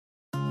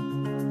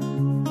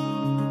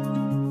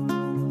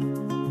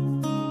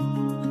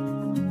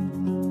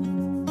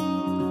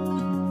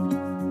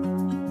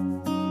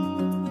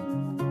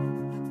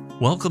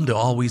Welcome to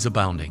Always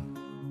Abounding.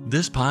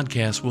 This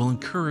podcast will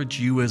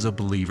encourage you as a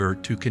believer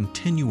to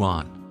continue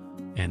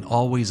on and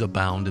always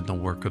abound in the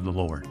work of the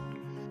Lord.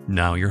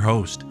 Now your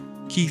host,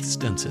 Keith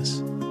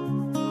Stensis.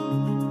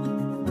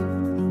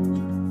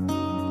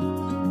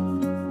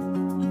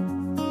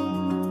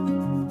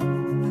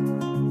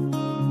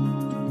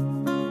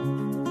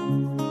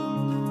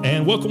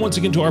 And welcome once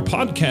again to our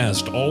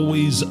podcast,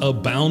 Always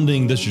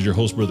Abounding. This is your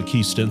host, Brother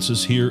Keith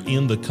Stensis, here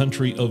in the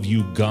country of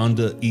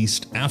Uganda,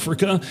 East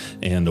Africa.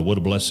 And what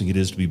a blessing it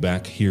is to be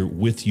back here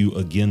with you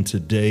again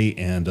today.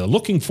 And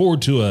looking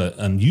forward to an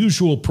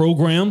unusual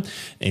program.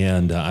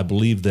 And I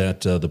believe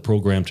that the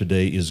program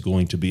today is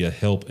going to be a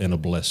help and a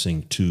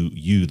blessing to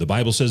you. The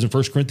Bible says in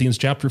 1 Corinthians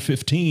chapter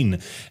 15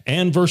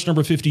 and verse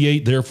number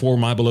 58, "Therefore,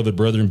 my beloved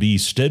brethren, be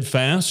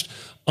steadfast,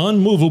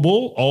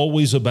 unmovable,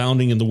 always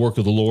abounding in the work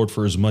of the Lord,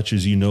 for as much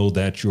as you know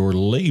that your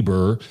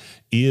labor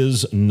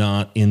is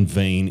not in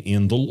vain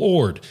in the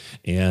Lord."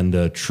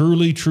 And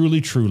truly,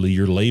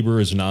 your labor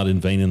is not in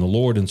vain in the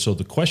Lord. And so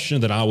the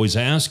question that I always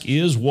ask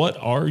is, what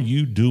are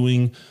you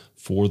doing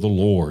for the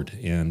Lord?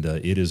 And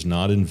it is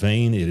not in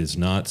vain. It is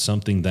not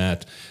something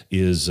that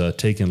is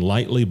taken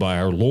lightly by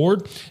our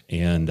Lord.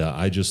 And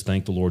I just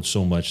thank the Lord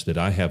so much that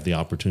I have the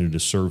opportunity to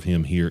serve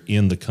him here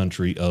in the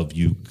country of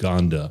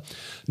Uganda.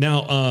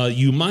 Now,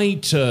 you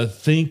might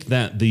think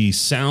that the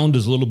sound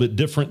is a little bit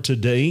different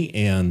today,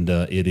 and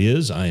it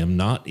is. I am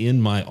not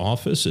in my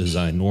office as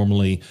I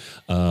normally,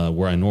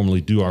 where I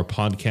normally do our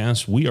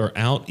podcast. We are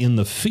out in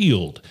the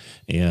field,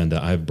 and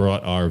I've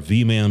brought our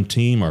VMAM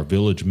team, our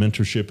Village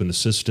Mentorship and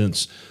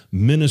Assistance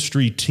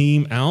Ministry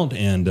team out,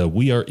 and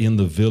we are in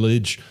the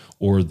village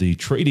or the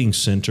trading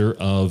center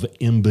of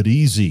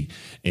Mbadizi.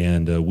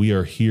 And we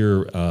are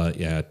here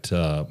at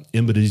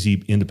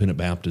Mbadizi Independent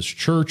Baptist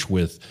Church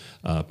with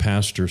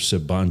Pastor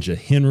Sebanja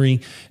Henry.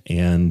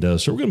 And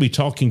so we're going to be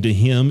talking to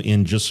him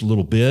in just a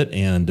little bit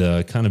and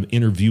kind of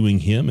interviewing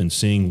him and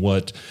seeing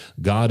what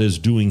God is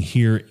doing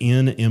here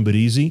in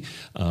Mbadizi.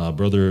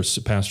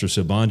 Pastor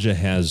Sebanja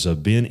has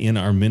been in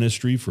our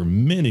ministry for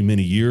many,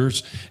 many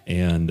years.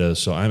 And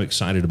so I'm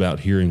excited about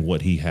hearing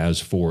what he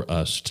has for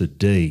us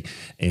today.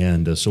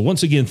 And so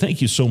once again,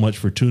 thank you so much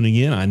for tuning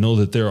in. I know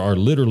that there are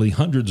literally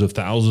hundreds of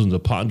thousands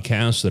of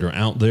podcasts that are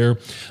out there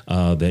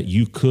that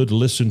you could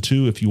listen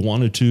to if you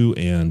wanted to,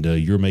 and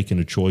you're making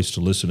a choice to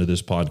listen to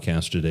this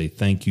podcast today.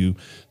 Thank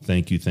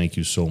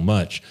you so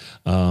much.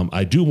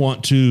 I do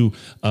want to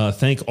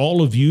thank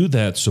all of you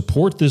that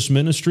support this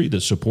ministry,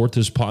 that support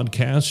this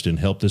podcast, and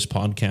help this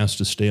podcast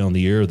to stay on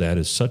the air. That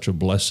is such a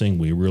blessing.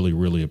 We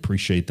really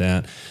appreciate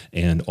that,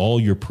 and all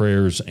your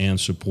prayers and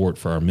support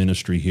for our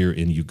ministry here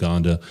in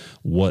Uganda.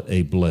 What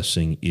a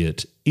blessing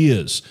it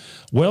is.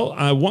 Well,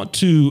 I want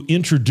to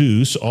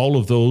introduce all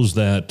of those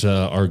that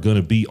are going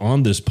to be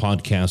on this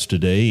podcast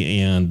today,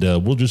 and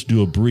we'll just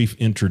do a brief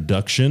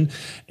introduction,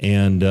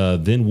 and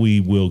then we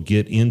will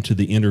get into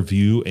the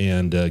interview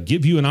and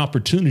give you an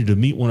opportunity to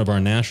meet one of our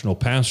national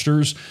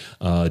pastors,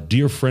 a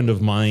dear friend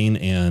of mine,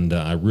 and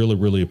I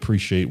really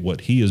appreciate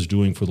what he is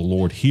doing for the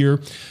Lord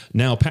here.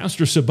 Now,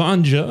 Pastor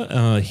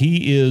Sebanja,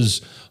 he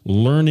is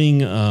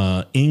learning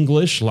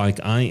English like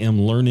I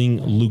am learning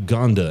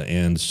Luganda,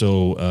 and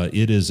so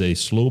it is a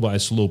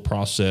slow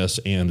process,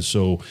 and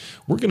so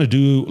we're going to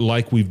do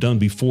like we've done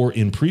before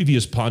in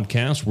previous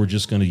podcasts. We're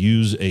just going to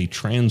use a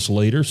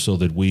translator so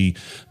that we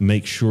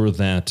make sure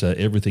that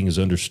everything is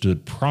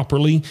understood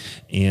properly,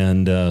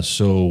 and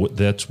so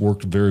that's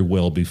worked very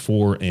well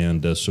before,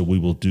 and so we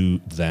will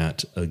do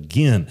that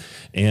again.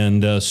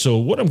 And so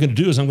what I'm going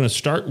to do is I'm going to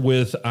start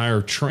with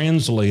our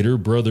translator,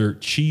 Brother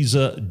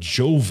Chiza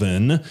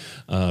Joven.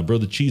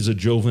 Brother Chiza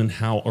Joven,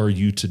 how are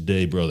you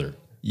today, brother?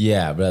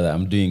 Yeah, brother,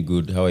 I'm doing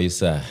good. How are you,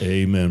 sir?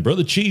 Amen.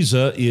 Brother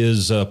Chiza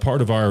is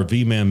part of our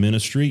VMAM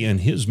ministry, and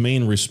his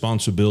main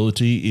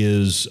responsibility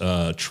is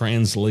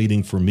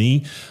translating for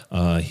me.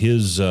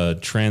 His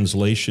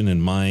translation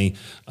and my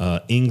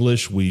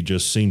English, we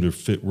just seem to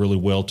fit really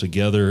well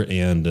together,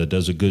 and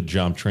does a good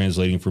job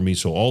translating for me.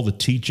 So all the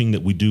teaching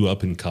that we do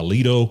up in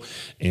Kalido,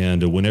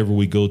 and whenever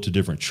we go to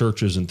different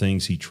churches and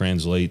things, he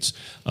translates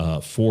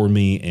for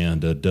me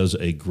and does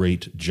a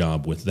great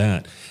job with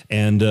that.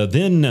 And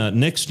then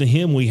next to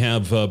him, we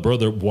have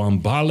Brother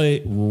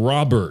Wambale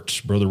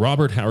Robert. Brother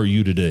Robert, how are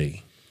you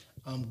today?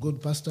 I'm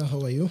good, Pastor.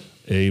 How are you?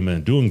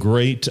 Amen. Doing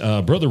great.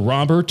 Brother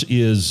Robert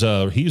is,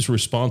 he's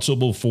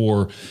responsible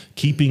for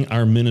keeping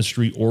our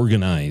ministry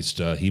organized.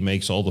 He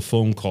makes all the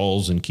phone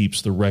calls and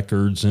keeps the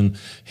records and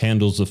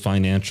handles the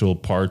financial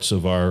parts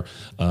of our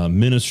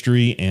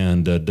ministry,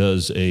 and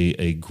does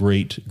a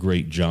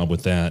great job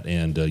with that.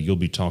 And you'll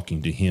be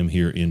talking to him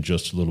here in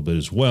just a little bit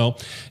as well.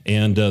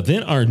 And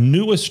then our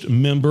newest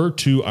member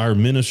to our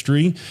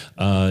ministry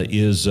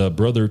is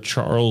Brother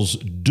Charles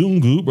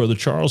Dungu. Brother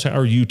Charles, how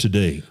are you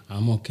today?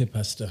 I'm okay,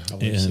 Pastor. How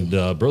are you? And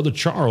Brother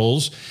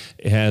Charles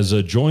has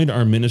joined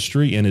our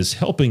ministry and is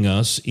helping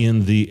us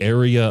in the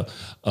area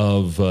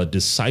of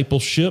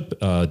discipleship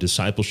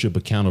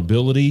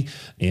accountability,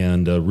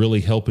 and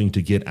really helping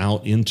to get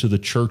out into the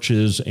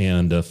churches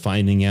and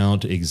finding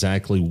out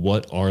exactly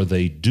what are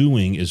they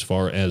doing as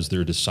far as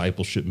their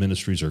discipleship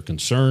ministries are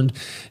concerned,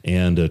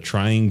 and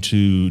trying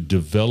to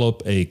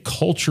develop a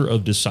culture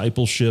of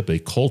discipleship, a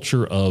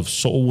culture of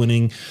soul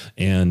winning,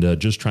 and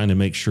just trying to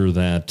make sure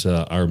that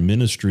our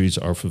ministries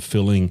are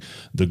fulfilling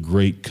the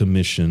Great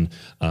Commission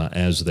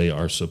as they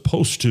are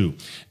supposed to.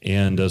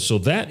 And so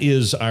that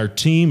is our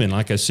team. And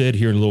like I said,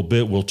 here in a little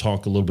bit, we'll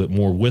talk a little bit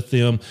more with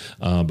them.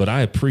 But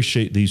I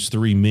appreciate these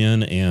three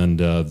men, and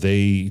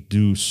they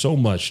do so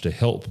much to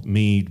help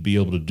me be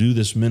able to do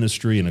this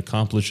ministry and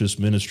accomplish this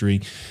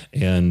ministry.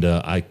 And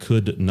I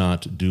could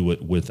not do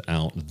it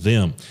without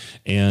them.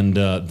 And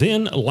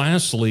then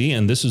lastly,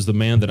 and this is the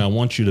man that I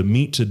want you to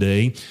meet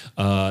today,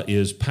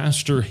 is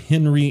Pastor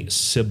Henry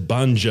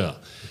Sibanja.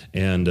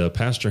 And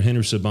Pastor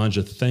Henry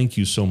Sibanja, thank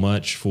you so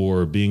much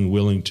for being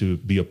willing to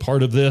be a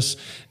part of this.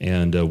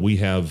 And we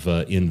have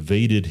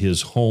invaded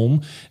his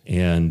home,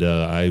 and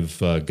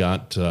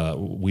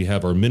we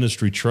have our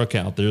ministry truck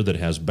out there that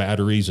has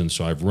batteries. And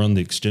so I've run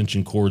the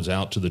extension cords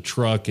out to the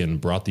truck and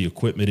brought the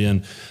equipment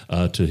in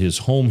to his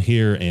home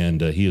here.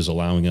 And he is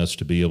allowing us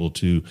to be able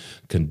to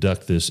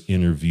conduct this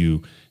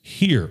interview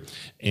here.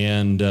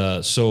 And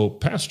so,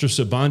 Pastor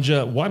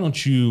Sibanja, why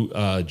don't you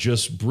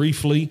just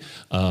briefly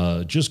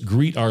just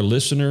greet our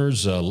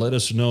listeners, let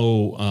us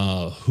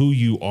know who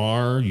you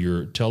are,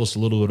 tell us a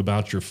little bit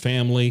about your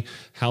family,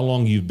 how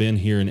long you've been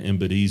here in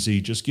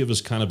Mbadizi. Just give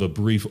us kind of a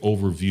brief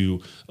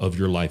overview of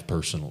your life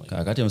personally.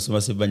 Kakati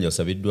Musumba Sibanja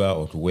osabiddwa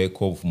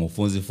otuweeko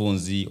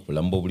mufunzifunzi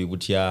okulamba obuli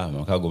butya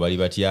amaka go bali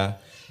batya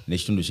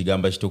n'ekitundu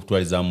kigamba kito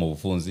okutwalizaamu mu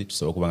bufunzi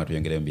tusobola okuba nga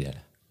tuyongerayo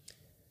mbirala.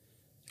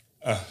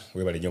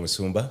 Webale nnyo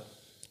Musumba.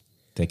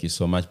 Thank you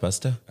so much,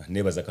 Pastor.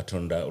 Nebaza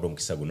Katonda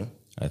olw'omukisa guno.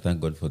 I thank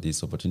God for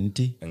this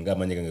opportunity.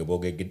 Ng'amannya gange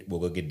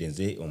bw'ogegedde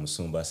nze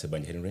Omusumba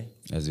Sibanja Henry.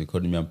 As you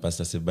called me, I'm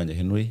Pastor Sibanja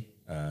Henry.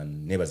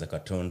 Nebaza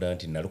Katonda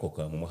nti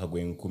nalokoka mu mwaka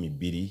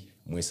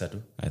gw'2003.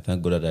 I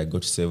thank God that I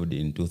got saved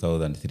in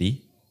 2003.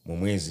 Mu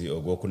mwezi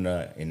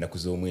ogwokuna ennaku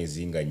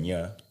z'omwezi nga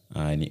 4.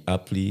 In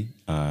April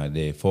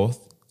the 4th.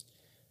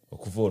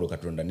 Okuva olwo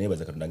Katonda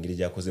nebaza Katonda ngeri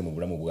gy'akoze mu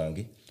bulamu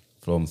bwange.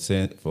 From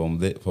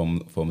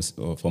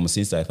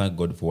since I thank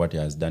God for what He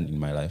has done in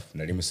my life.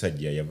 Nali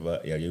musajja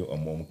yali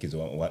omukizo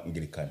wa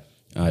Anglican.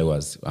 I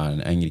was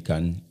an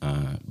Anglican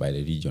by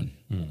the region.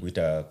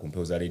 Kuita ku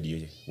mpewo za radio,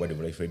 Word of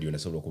Life Radio,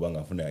 nasobola okuba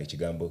nga nfuna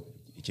ekigambo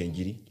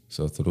ekyenjiri.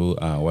 So through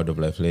Word of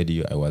Life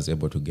Radio, I was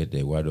able to get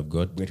the Word of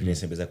God. Bwentu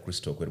nesembeza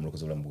Kristo okwera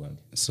mulokozi obulamu bwange.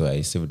 So I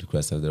received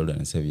Christ as the Lord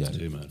and Savior.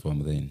 Amen.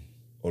 From then.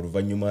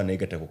 Oluvannyuma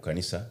nayigatta ku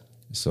kanisa.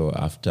 So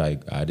after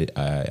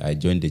I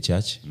joined the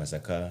church,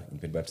 Masaka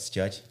Independent Baptist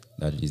Church.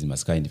 That is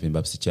Masaka Independent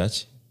Baptist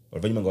Church.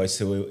 Oluvannyuma nga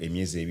wayiseewo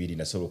emyezi 2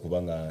 nasobola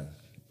okuba nga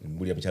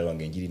mbulira mukyala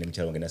wange enjiri ne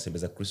mukyala wange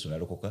nasembeza Kristo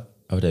nalokoka.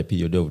 After a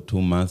period of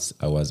 2 months,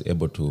 I was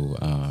able to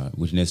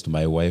witness to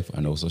my wife,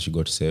 and also she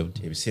got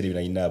saved. Ebiseera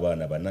ebyo nalina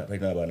abaana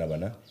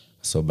bana.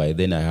 So by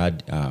then I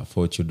had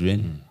 4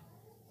 children.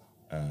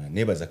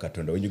 Nebaza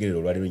Katonda wenjogerera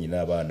olwaliro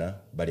nyina abaana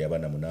bali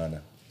abaana 8.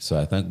 So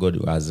I thank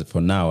God, as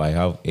for now I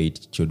have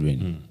 8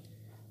 children.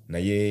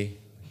 Naye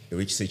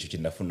ewekisa ekyo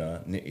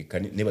kyenafuna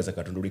nebaza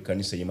Katonda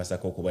olw'ekkanisa y'e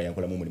Masaka okuba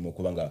yankolamu omulimu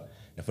okuba nga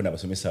nafuna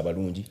abasomesa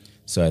abalungi.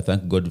 So I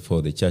thank God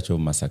for the church of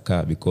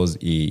Masaka, because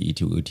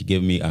it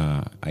gave me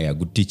a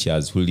good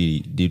teachers who really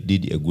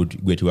did a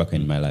great work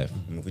in my life.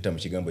 Mukuyita mu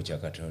kigambo kya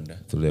Katonda.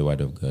 Through the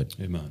Word of God.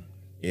 Amen.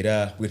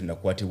 Era bwe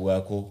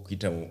tunakwatibwako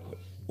kuyita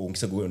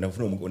omukisa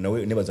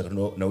nafuna nebaza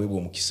Katonda naweebwa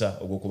omukisa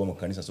ogw'okuba mu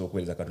kkanisa so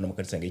okuweereza Katonda mu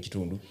kkanisa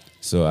ng'ekitundu.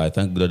 So I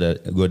thank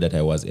God that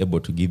I was able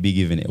to be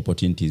given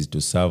opportunities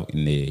to serve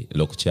in the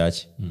local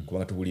church.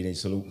 Kubanga tubuulira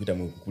kuyita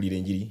mu kubuulira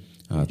enjiri.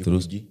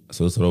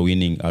 Through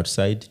winning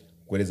outside.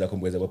 Kuweerezaako mu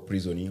buweereza bwa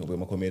prison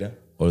obw'emakomera.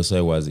 Also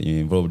I was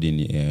involved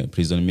in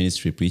prison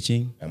ministry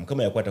preaching.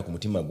 Mukama yakwata ku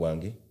mutima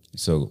gwange.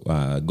 So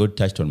God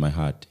touched on my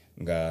heart.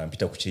 Nga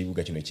mpita ku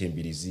kibuga kino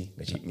eky'Embirizi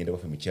nga ngenda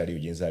bafe mu kyalo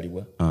gye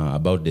nzaalibwa.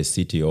 About the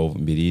city of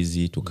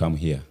Mbirizi to come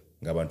here.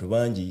 Ng'abantu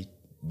bangi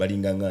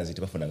balinga nganze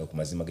tebafunanga ku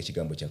mazima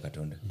g'ekigambo kya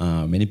Katonda.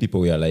 Many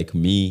people were like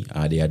me.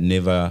 They had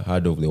never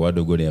heard of the Word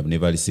of God. They have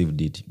never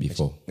received it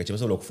before. Nga kye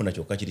basobola okufuna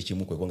kyokka kiri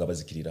kimu kwe nga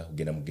bazikirira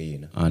kugenda mu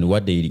Geyeena. And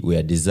what they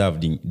were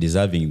deserving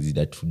is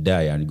that to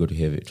die and go to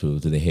heaven, to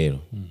the hell.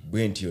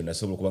 Bwe ntyo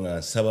nasobola okuba nga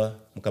nsaba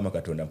Mukama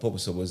Katonda mpa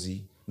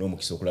obusobozi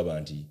n'omukisa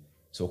okulaba nti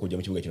so okujja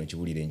mu kibuga kino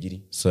kibuulira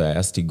enjiri. So I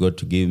asked God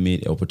to give me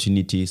the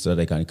opportunity so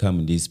that I can come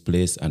in this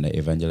place and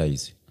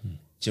evangelize.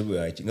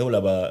 Nga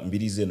bulaba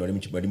Mbirizi eno ali mu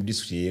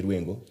district y'e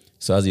Rwengo.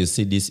 So as you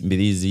see this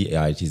Mbirizi,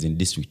 it is in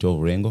district of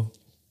Rengo.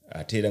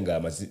 Ate era nga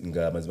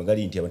amazima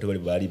gali nti abantu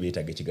baali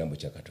beetaaga ekigambo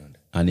kya Katonda.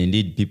 And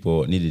indeed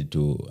people needed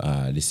to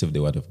receive the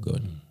Word of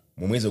God.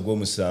 Mu mwezi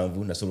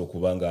ogw'omusanvu nasobola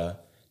okuba nga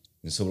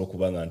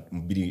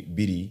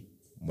 2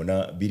 mu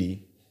 8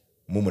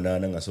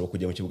 nga nsobola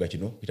okujja mu kibuga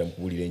kino pita mu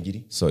kubuulira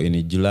enjiri. So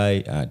in July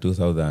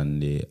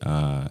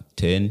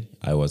 2010,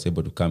 I was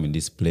able to come in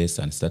this place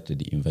and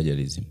started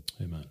evangelism.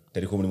 Amen.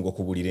 Taliko omulimu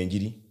gw'okubuulira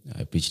enjiri.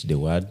 I preached the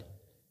word.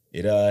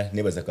 era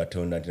nebaza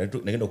Katonda nti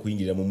nagenda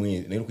okuyingira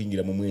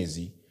mu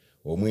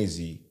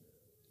mwezi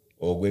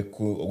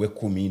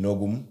ogw'ekkumi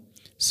n'ogumu.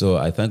 So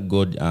I thank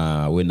God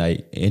when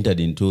I entered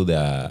into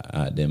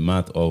the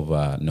month of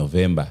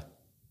November.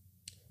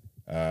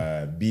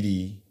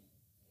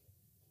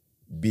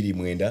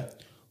 2009.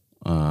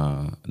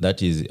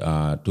 That is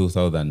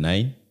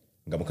 2009.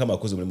 Nga Mukama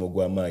akoze omulimu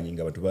ogw'amaanyi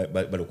nga abantu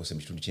balokose mu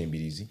kitundu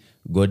ky'embiriizi.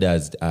 God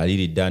has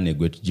really done a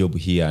great job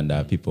here,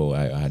 and people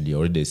had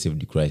already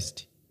received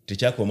Christ.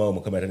 Tekyakomawo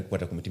Mukama yatandika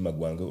kukwata ku mutima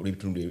gwange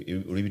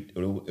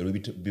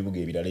olw'ebibuga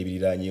ebirala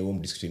ebiriraanyeewo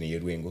mu disitulikiti y'e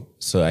Lwengo.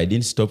 So I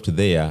didn't stop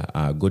there.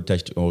 God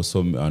touched also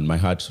on my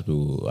heart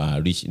to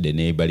reach the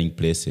neighboring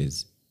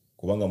places.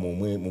 Kubanga mu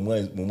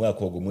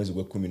mwaka ogwo mwezi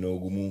gw'ekkumi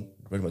n'ogumu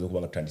tumaze okuba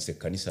nga tutandise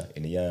ekkanisa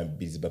eya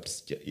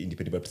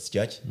Independent Baptist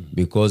Church.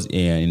 Because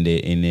in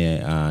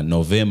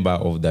November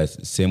of that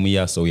same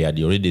year, so we had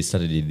already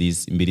started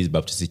this Mbirizi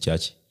Baptist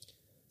Church.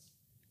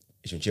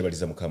 Ekyo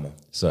kyebaliza Mukama.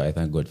 So I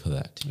thank God for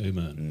that.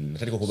 Amen.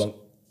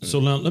 So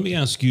now let me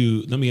ask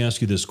you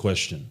this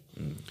question.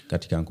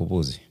 Katika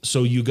nkubuzi.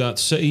 So you got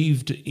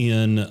saved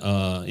in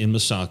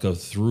Masaka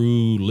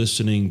through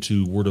listening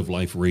to Word of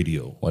Life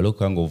radio.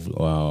 Walokango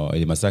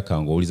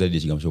Masaka ngouliza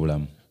didi chigambo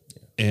ky'obulamu.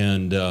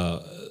 And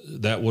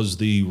that was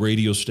the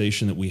radio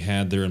station that we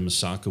had there in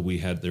Masaka. We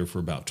had there for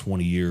about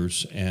 20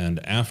 years.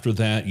 And after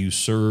that, you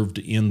served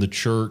in the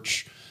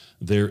church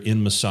there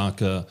in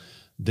Masaka.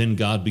 Then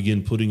God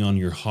began putting on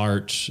your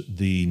heart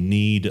the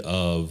need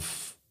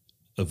of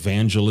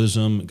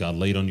evangelism. God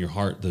laid on your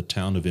heart the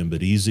town of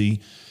Mbirizi.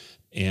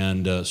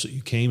 And so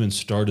you came and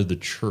started the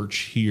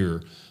church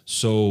here.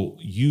 So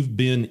you've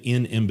been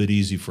in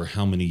Mbirizi for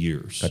how many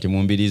years? Kati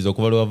mu Mbirizi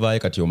okuva lwe wavaayo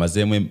kati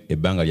omazeemu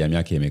ebbanga lya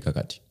myaka emeka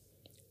kati?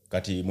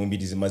 Kati mu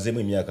Mbirizi mazeemu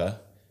emyaka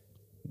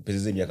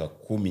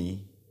 12.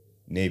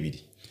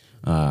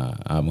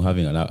 I'm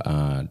having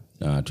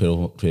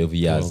 12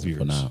 years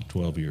for now.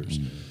 12 years.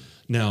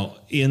 Now,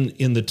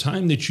 in the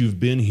time that you've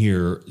been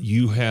here,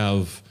 you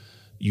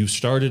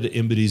started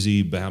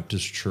Mbirizi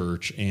Baptist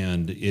Church,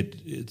 and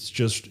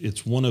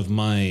it's one of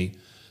my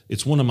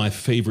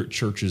favorite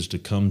churches to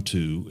come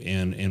to,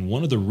 and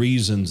one of the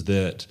reasons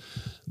that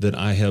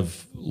I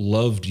have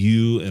loved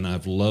you and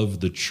I've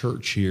loved the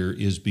church here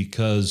is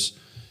because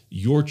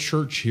your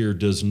church here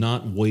does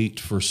not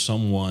wait for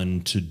someone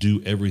to do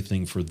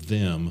everything for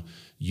them.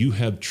 You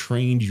have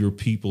trained your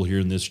people here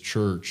in this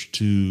church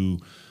to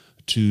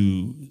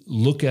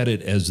look at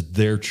it as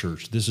their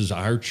church. This is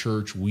our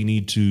church. We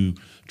need to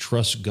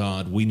trust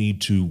God. We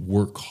need to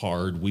work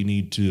hard. We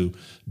need to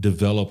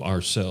develop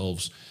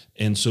ourselves.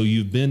 And so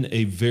you've been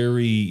a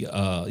very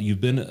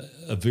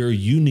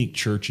unique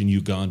church in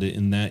Uganda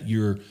in that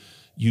you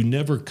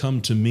never come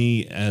to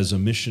me as a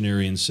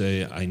missionary and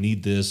say, I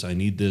need this, I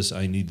need this,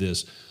 I need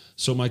this.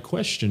 So my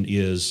question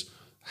is,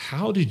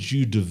 how did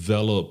you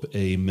develop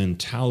a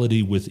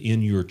mentality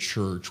within your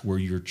church where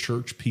your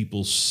church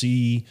people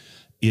see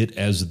it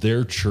as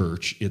their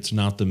church, it's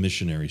not the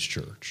missionary's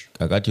church?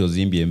 Kakati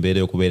ozimbye embeera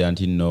y'okubeera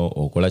nti nno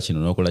okola kino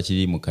n'okola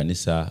kiri mu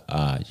kanisa,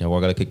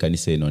 kyakwagalako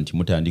ekkanisa eno nti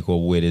mutandika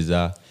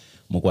obuweereza,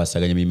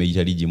 mukwasaganya emirimu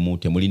egitali gimu,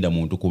 temulinda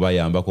muntu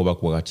kubayambako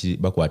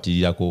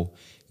bakwatirirako,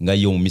 nga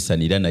ye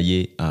omumisanira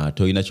naye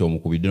tolina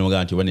ky'omukubidde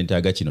n'ogamba nti oba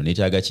neetaaga kino,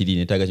 neetaaga kiri,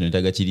 neetaaga kino,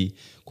 neetaaga kiri,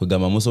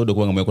 kwegamba musobodde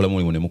okuba nga mwekolamu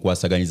omulimu ne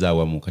mukwasaganyiza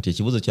awamu. Kati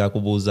ekibuuzo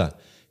kyakubuuza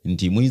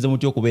nti muyinza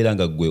mutya okubeera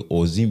nga ggwe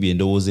ozimbye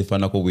endowooza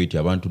efaanako bwetyo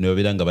abantu ne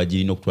babeera nga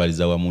bagirina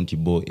okutwaliza awamu nti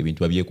bo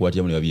ebintu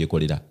babyekwatiramu ne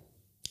babyekolera?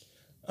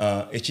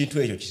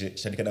 Ekintu ekyo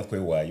kitandika na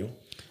kwewaayo.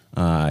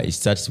 It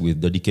starts with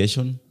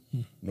dedication.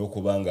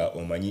 N'okuba nga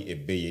omanyi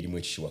ebbeeyi erimu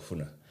ekiki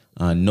wafuna.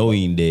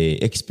 Knowing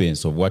the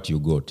expense of what you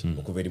got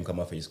okuva eri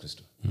Mukama waffe Yesu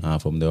Kristo.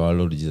 From the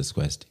Lord Jesus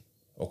Christ.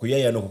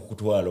 Okuyayaana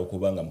okukutwala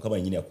okuba nga Mukama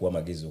yennyini akuwa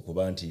amagezi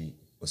okuba nti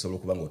osobola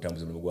okuba nga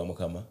otambuza omulimu gwa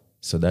Mukama.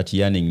 So that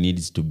yearning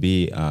needs to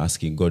be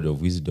asking God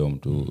of wisdom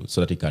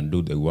so that he can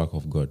do the work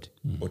of God.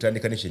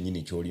 Otandika ne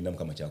kyennyini ky'olina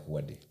Mukama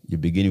kyakuwadde. You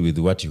begin with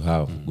what you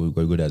have,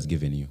 God has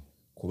given you.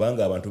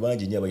 Kubanga abantu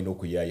bangi nnyo abalina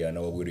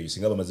okuyayaana wabweru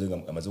singa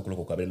amaze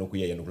okulokoka abeera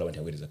n'okuyayaana okulaba nti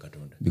aweereza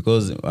Katonda.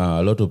 Because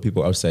a lot of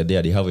people outside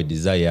there, they have a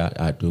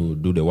desire to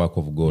do the work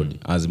of God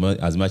as much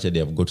as they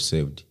have got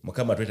saved.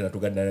 Mukama atweta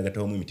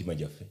natugandagattawamu emitima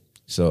gyaffe.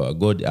 So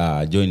God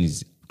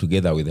joins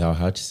together with our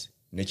hearts.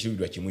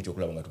 N'ekiruubirirwa kimu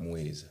ekyokulaba nga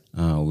tumuweereza.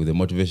 With the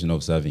motivation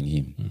of serving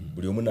him.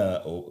 Buli omu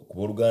ku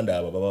booluganda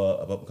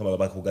abo Mukama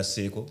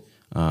bakugasseeko.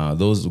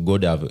 Those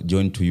God have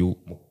joined to you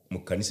mu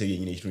kkanisa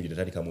yennyini ekitundu gye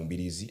tatandika mu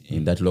Mbirizi.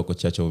 In that local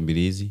church of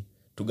Mbirizi.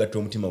 Tugatta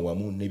omutima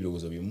wamu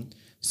n'ebirowoozo bimu.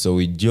 So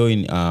we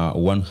join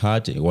one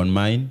heart, one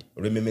mind.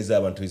 Olw'emmeme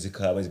abantu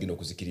ezikaaba ezigenda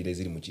okuzikirira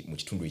eziri mu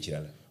kitundu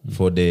ekirala.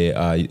 For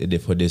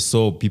the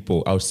soul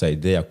people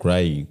outside there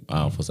crying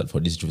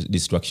for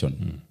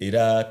destruction.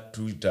 Era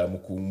tuyita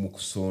mu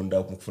kusonda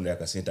okufuna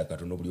akasente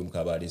akatono buli omu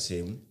kaba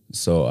aleseemu.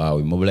 So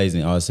we're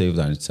mobilizing ourselves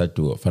and start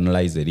to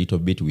finalize a little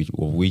bit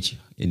of which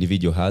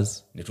individual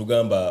has. Ne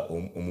tugamba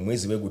mu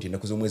mwezi bwe guti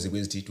ennaku z'omwezi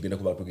bwe ziti tugenda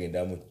kuba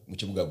tugenda mu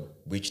kibuga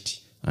bwe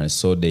kiti And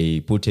so they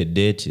put a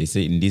date. They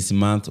say in this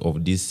month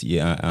of this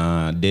year,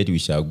 date we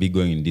shall be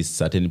going in this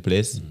certain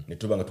place. Ne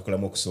tuba nga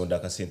tukolamu okusonda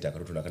akasente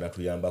akatotono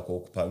akanatuyambako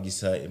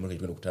okupangisa emmotoka gye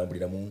tugenda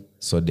okutambuliramu.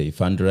 So they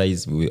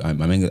fundraise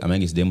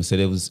amongst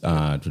themselves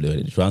to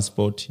the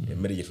transport,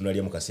 Emmere gye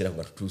tunalya mu kaseera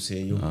nga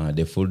tutuuseeyo.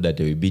 the food that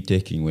they will be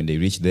taking when they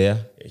reach there.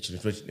 Ekyo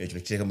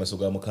kiteeka mu maaso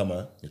ga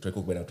Mukama ne tuleka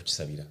okubeera nga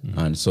tukisabira.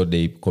 And so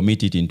they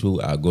commit it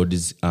into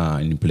God's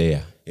in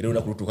prayer. Era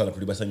olunaku lutuuka nga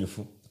tuli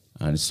basanyufu.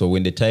 And so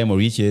when the time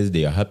reaches,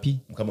 they are happy.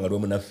 Mukama nga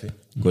lwemu naffe.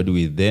 God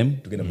with them,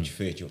 Tugenda mu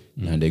kifo ekyo.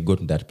 and they go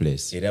to that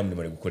place. Era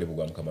mulimu ne gukolebwa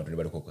gwa Mukama ne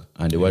balokoka.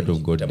 And the word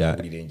of God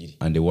Tamubuulira Enjiri.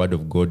 and the word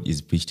of God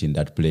is preached in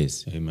that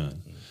place.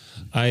 Amen.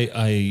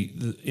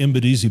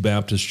 Mbadizi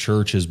Baptist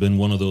Church has been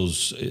one of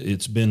those.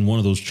 It's been one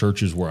of those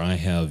churches where I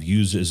have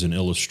used as an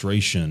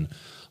illustration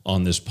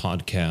on this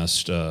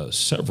podcast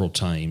several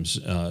times.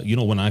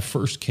 When I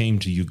first came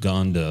to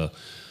Uganda,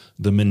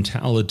 the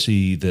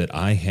mentality that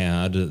I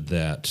had,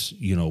 that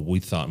we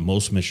thought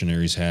most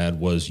missionaries had,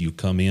 was you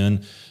come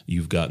in,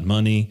 you've got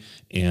money,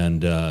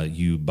 and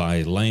you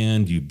buy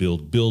land, you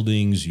build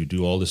buildings, you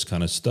do all this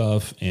kind of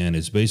stuff, and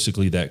it's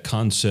basically that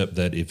concept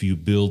that if you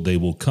build, they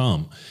will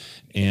come.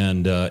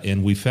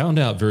 And we found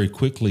out very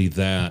quickly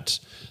that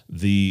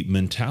the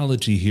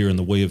mentality here and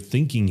the way of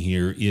thinking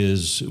here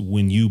is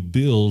when you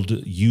build,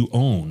 you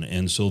own.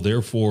 And so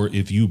therefore,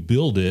 if you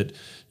build it,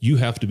 you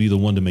have to be the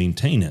one to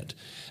maintain it.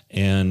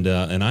 And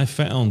I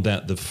found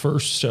that the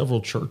first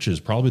several churches,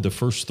 probably the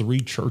first 3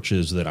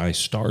 churches that I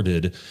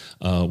started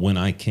when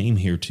I came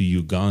here to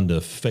Uganda,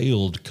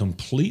 failed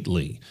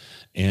completely.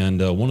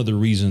 And one of the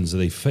reasons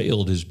they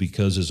failed is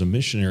because as a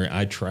missionary,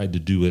 I tried to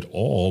do it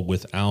all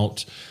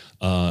without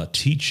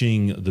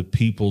teaching the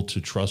people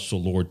to trust the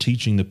Lord,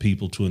 teaching the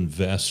people to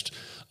invest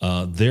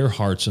their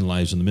hearts and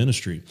lives in the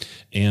ministry.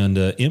 And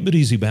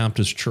Mbadizi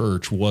Baptist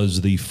Church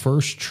was the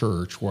first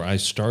church where I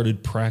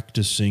started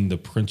practicing the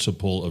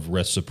principle of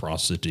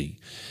reciprocity.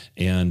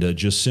 And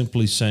just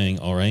simply saying,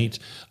 all right,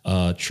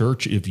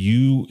 church,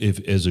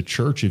 if as a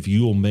church, if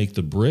you will make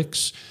the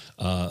bricks,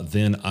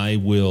 then I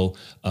will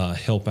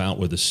help out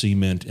with the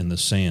cement and the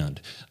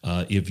sand.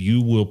 If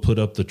you will put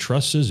up the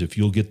trusses, if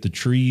you'll get the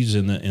trees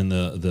and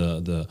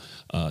the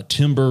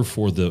timber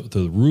for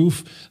the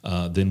roof,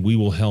 then we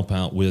will help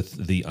out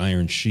with the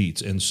iron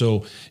sheets. And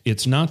so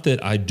it's not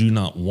that I do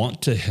not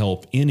want to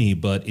help any,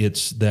 but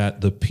it's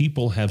that the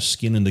people have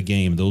skin in the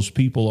game. Those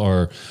people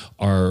are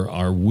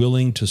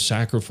willing to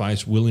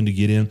sacrifice, willing to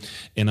get in.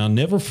 And I'll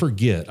never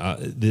forget,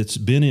 it's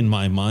been in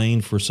my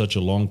mind for such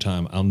a long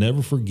time, I'll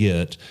never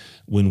forget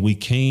when we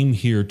came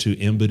here to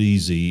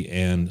Mbadizi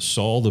and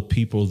saw the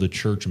people of the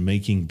church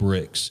making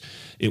bricks.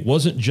 It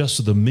wasn't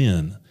just the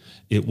men.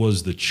 It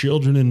was the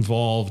children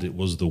involved. It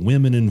was the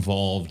women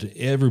involved.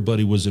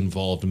 Everybody was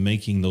involved in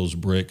making those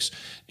bricks.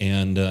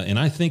 And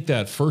I think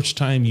that first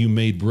time you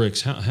made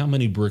bricks, how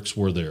many bricks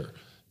were there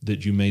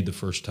that you made the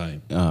first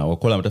time?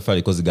 Wakola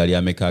amatafali kozi gali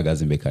ameka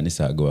agazimba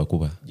ekkanisa ago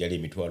wakuba?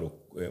 Yali gwali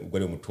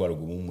omutwalo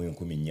gumu mu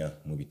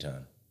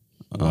 14,500.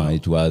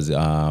 It was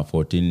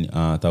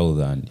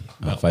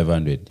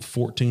 14,500.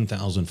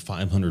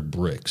 14,500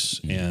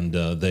 bricks, and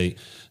they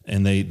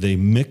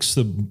mix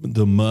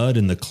the mud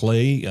and the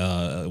clay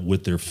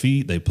with their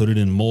feet. They put it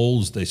in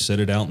molds. They set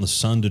it out in the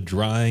sun to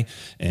dry,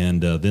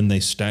 and then they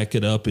stack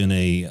it up in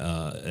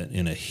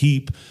a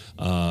heap.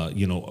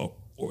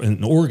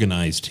 An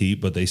organized heap,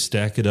 but they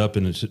stack it up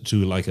into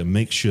like a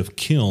makeshift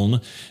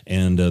kiln,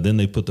 and then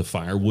they put the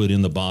firewood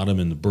in the bottom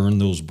and burn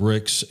those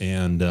bricks,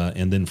 and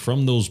then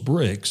from those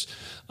bricks,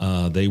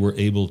 they were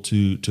able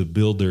to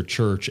build their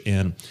church.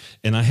 And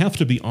I have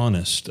to be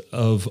honest,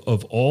 of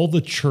all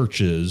the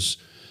churches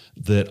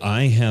that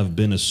I have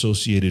been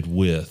associated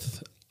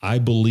with, I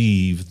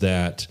believe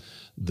that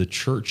the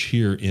church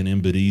here in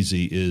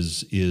Mbadizi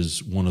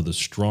is one of the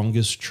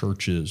strongest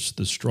churches,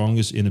 the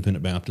strongest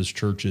independent Baptist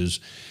churches.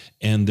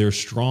 And they're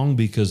strong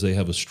because they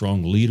have a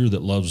strong leader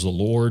that loves the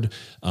Lord.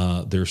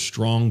 They're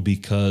strong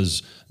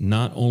because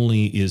not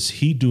only is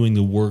he doing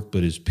the work,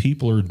 but his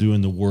people are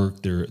doing the work.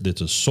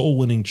 It's a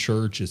soul-winning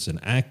church. It's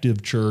an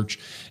active church.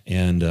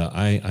 And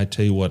I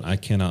tell you what, I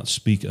cannot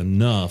speak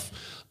enough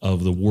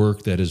of the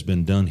work that has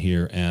been done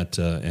here at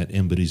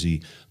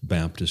Mbadizi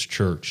Baptist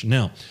Church.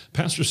 Now,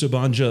 Pastor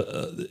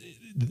Sibanja,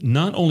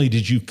 not only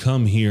did you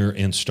come here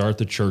and start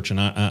the church, and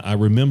I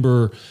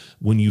remember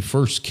when you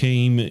first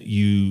came,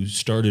 you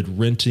started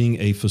renting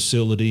a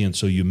facility, and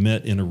so you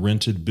met in a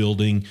rented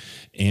building,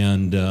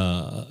 and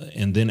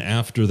then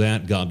after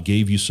that, God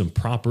gave you some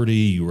property.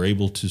 You were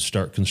able to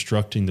start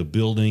constructing the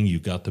building. You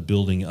got the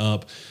building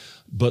up.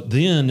 But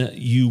then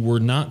you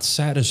were not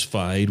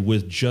satisfied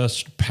with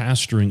just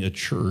pastoring a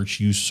church.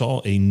 You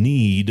saw a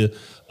need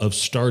of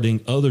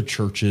starting other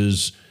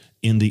churches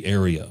in the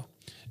area.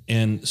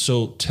 And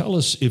so tell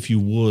us, if you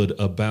would,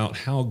 about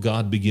how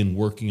God began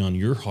working on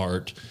your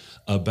heart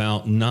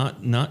about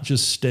not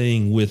just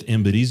staying with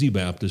Mbadizi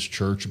Baptist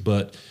Church,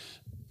 but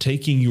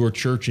taking your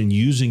church and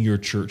using your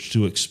church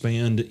to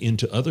expand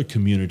into other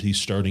communities,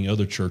 starting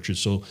other churches.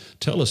 So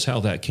tell us how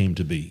that came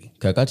to be.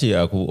 Kakati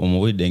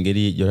omubulidde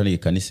engeri gy'otandika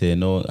ekkanisa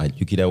eno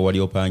ajjukira wali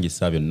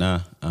opangisa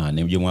byonna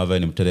ne gye mwava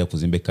ne mutera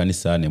kuzimba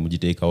ekkanisa ne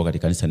mugiteekawo kati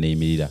kanisa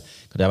neyimirira.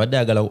 Kati abadde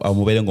agala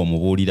omubeere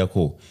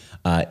ng'omubuulirako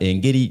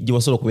engeri gye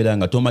wasobola okubeera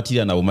nga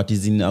tomatira na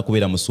bumatizi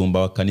akubeera musumba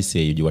wa kkanisa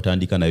eyo gye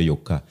watandika nayo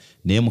yokka.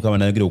 Naye Mukama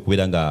n'ayogera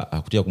okubeera nga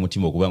akutya ku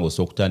mutima okuba nga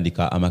osobola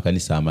okutandika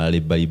amakanisa amalala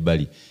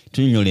ebbalibbali.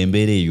 Tunyonnyola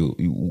embeera eyo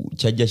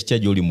kyajja kitya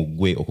gy'oli mu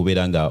ggwe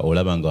okubeera nga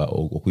olaba nga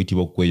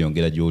okuyitibwa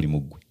okukweyongera gy'oli mu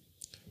ggwe.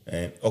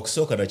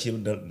 Okusooka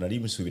nali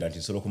musuubira nti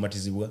nsobola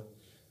okumatizibwa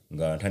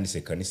nga ntandise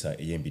ekkanisa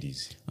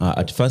ey'Embiriizi.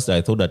 At first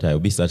I thought that I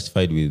would be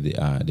satisfied with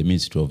the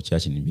ministry of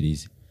church in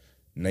Mbiriizi.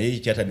 Naye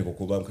kyatandika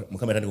okuba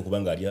Mukama yatandika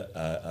okuba nga ali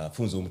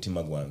afunza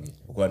omutima gwange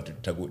okuba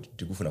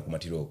tegufuna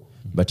kumatira okwo.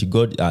 But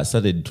God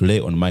started to lay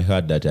on my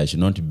heart that I should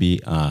not be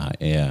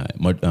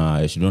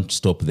I should not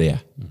stop there.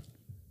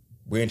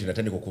 Bwe nti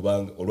natandika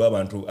okuba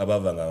olw'abantu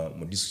abavanga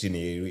mu district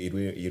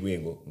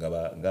y'Erwengo nga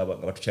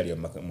batukyali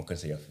mu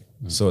kanisa yaffe.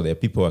 So the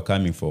people were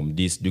coming from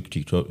this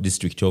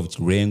district of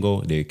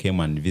Rengo. They came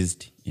and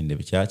visit in the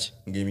church.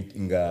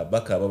 Nga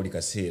bakaaba buli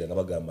kaseera nga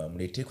bagamba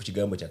muleete ku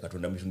kigambo kya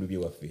Katonda mu bitundu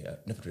byewaffe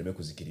naffe tuleme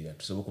kuzikirira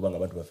tusobole okuba nga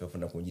abantu baffe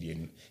bafuna ku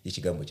njiri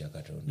y'ekigambo kya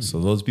Katonda.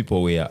 So those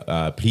people were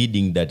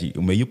pleading that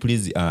may you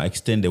please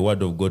extend the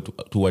word of God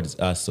towards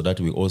us so that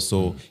we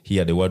also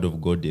hear the word of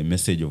God, the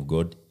message of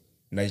God.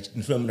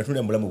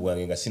 Natulira mulamu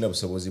bwange nga sina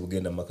busobozi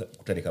bugenda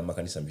kutandika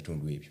makanisa mu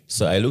bitundu ebyo.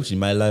 So I looked in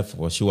my life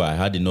for sure. I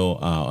had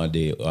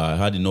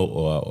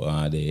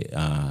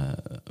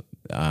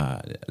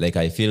like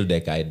I feel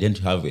like I didn't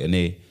have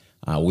any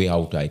way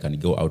out I can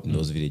go out in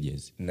those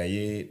villages.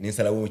 Naye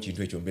nensalawo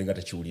ekintu ekyo mbenga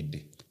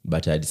takiwulidde.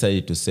 But I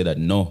decided to say that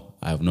no,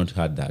 I have not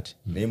heard that.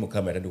 Naye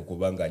Mukama yatandika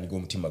okuba nga anyiga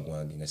omutima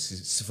gwange nga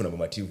sifuna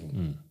bumativu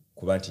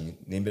kuba nti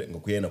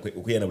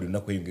okuyana buli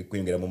lunaku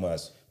kweyongera mu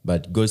maaso.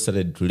 But God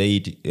started to lay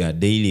it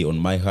daily on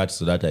my heart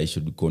so that I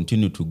should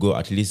continue to go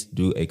at least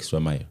do extra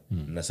mile.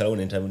 Nasalawo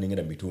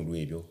nengenda mu bitundu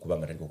ebyo kuba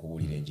nga natandika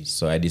okubuulira enjiri.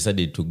 So I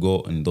decided to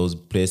go in those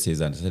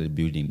places and started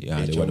building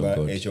the word of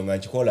God. Ekyo nga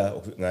nkikola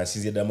nga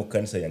nsinzira ddala mu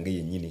kkanisa yange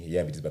yennyini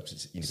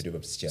ey'Ambiriizi Independent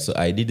Baptist Church. So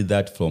I did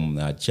that from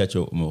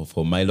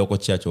from my local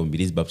church of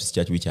Mbiriizi Baptist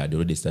Church, which I had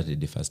already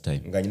started the first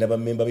time. Nga nyina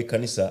bammemba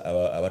b'ekkanisa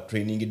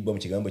abatrainingiddwa mu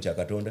kigambo kya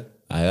Katonda.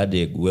 I had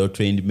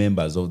well-trained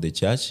members of the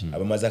church.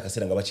 Abamaze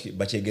akaseera nga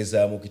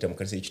bakyegezaamu okuyita mu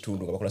kkanisa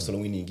y'ekitundu nga bakola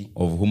soul winning.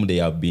 Of whom they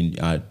have been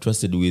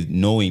trusted with,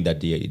 knowing that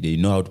they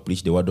know how to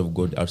preach the word of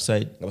God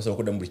outside. Nga basobola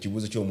okudda mu buli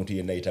kibuuzo ky'omuntu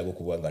yenna yetaaga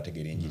okuba nga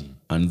ategeera enjiri.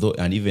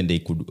 And even they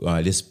could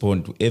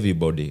respond to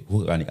everybody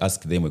who can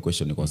ask them a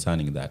question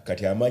concerning that.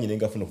 Kati amaanyi ne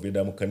ngafuna okuva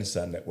ddala mu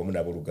kkanisa wamu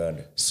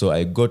n'abooluganda. So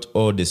I got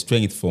all the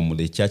strength from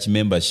the church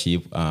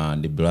membership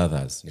and the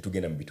brothers. Ne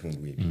tugenda mu bitundu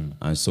ebyo.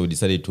 And so we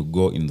decided to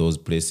go in those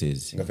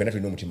places. Nga ffenna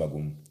tulina omutima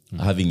gumu.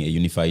 Having a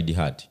unified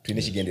heart.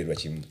 Tulina ekigendererwa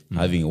kimu.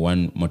 Having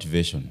one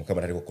motivation.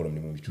 Mukama natandika okukola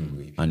omulimu mu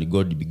bitundu ebyo. And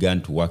God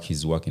began to work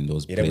his work in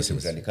those places. Era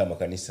bwe tutandika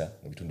amakanisa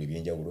mu bitundu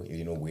eby'enjawulo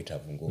ebirina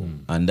obwetaavu ng'obwo.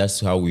 And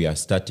that's how we are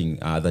starting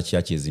other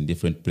churches in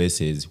different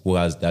places who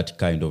has that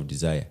kind of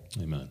desire.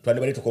 Amen.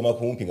 Twandibadde tukoma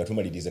kumpi nga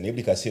tumaliriza naye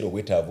buli kaseera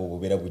obwetaavu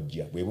bubeera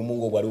bujja. Bwe bumu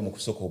ng'obwaliwo mu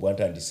kusooka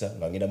obwantandisa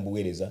nga ngenda mu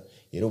buweereza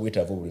era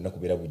obwetaavu bulina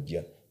kubeera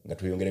bujja nga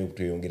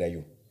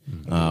tweyongerayo.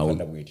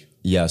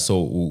 Yeah,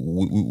 so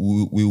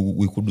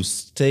we could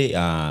stay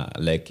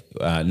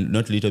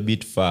not a little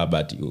bit far,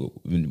 but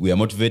we are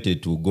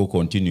motivated to go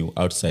continue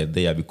outside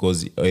there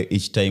because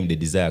each time the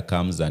desire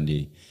comes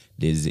and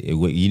there's a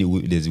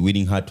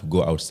willing heart to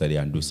go outside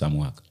and do some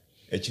work.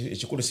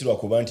 Ekikulu sirwa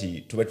kuba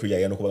nti tuba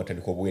tuyayana okuba nga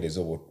tutandika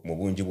obuweereza mu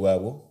bungi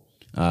bwabwo.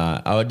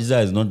 Our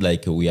desire is not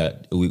like we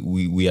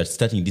are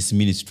starting this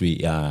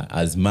ministry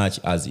as much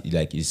as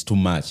like it's too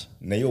much.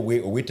 Naye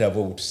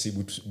obwetaavu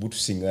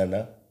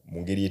butusiŋŋaana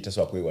mu ngeri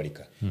etasobola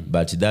kwewalika.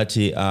 But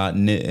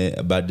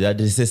that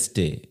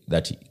necessity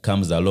that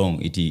comes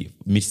along, it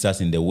meets us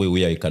in the way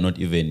where we cannot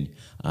even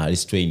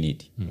restrain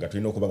it. Nga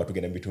tulina okuba nga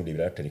tugenda mu bitundu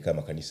ebirala tutandika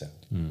amakanisa.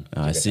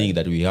 Seeing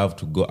that we have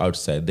to go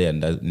outside there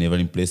and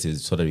neighboring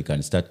places so that we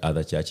can start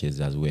other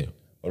churches as well.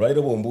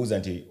 Olwaliro bw'ombuuza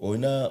nti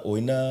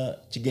olina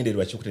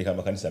kigendererwa ki okuteeka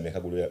amakanisa ameka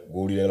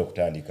g'oliragala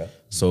okutandika.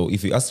 So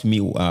if you ask me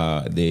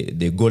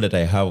the goal that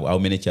I have, how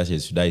many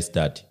churches should I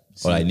start?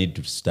 Or I need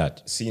to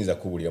start. Siyinza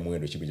kubuulira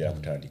muwendo ki gwe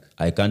kutandika.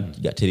 I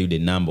can't tell you the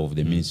number of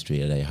the ministry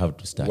that I have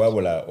to start.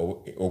 Wabula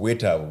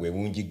obwetaavu bwe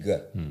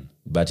bunjigga.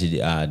 But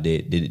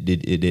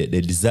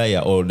the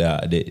desire or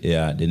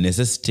the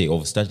necessity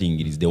of starting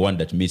is the one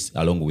that meets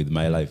along with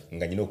my life.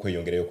 Nga nyina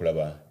okweyongerayo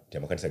okulaba nti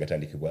amakanisa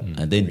gatandikibwa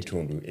mu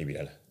bitundu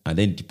ebirala. And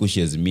then it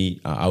pushes me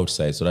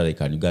outside so that I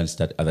can go and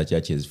start other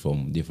churches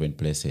from different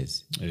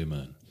places.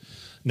 Amen.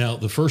 Now,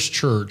 the first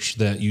church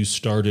that you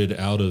started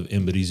out of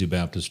Mbiriizi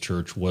Baptist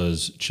Church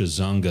was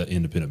Chizanga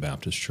Independent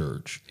Baptist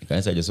Church.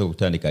 And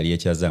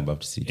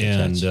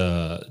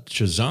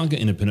Chizanga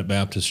Independent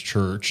Baptist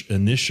Church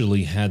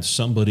initially had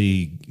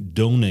somebody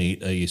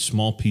donate a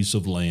small piece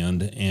of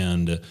land,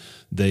 and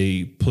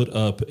they put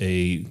up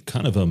a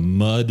kind of a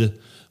mud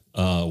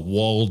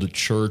walled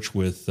church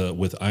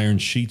with iron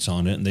sheets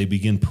on it, and they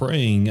begin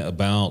praying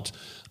about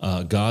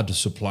God to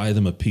supply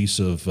them a piece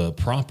of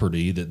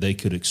property that they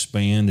could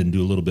expand and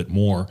do a little bit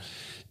more.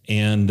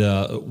 And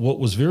what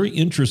was very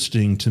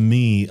interesting to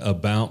me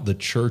about the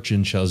church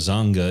in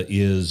Chazanga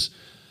is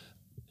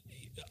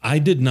I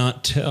did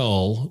not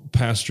tell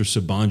Pastor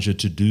Sabanja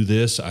to do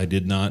this. I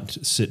did not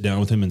sit down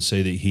with him and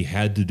say that he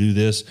had to do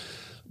this.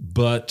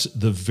 But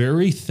the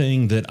very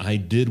thing that I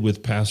did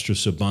with Pastor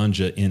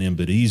Sabanja in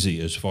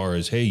Mbadizi, as far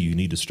as, hey, you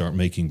need to start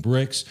making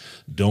bricks.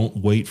 Don't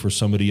wait for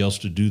somebody else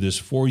to do this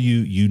for you.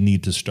 You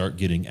need to start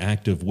getting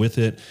active with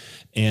it.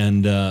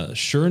 And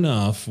sure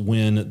enough,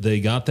 when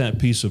they got that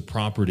piece of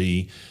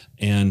property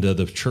and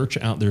the church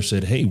out there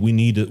said, hey, we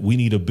need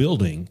a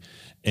building.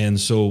 And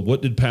so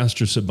what did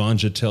Pastor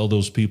Sabanja tell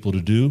those people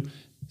to do?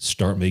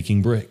 Start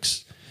making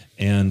bricks.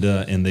 And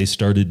they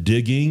started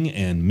digging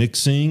and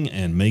mixing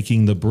and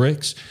making the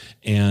bricks,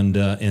 and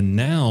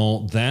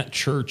now that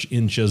church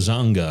in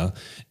Chazanga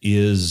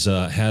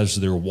has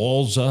their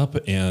walls up,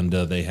 and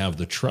they have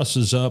the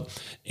trusses up,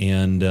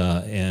 and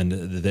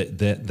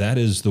that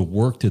is the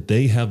work that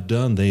they have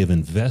done. They have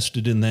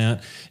invested in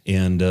that,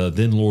 and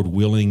then Lord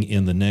willing,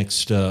 in the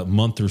next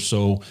month or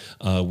so,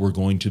 we're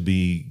going to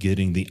be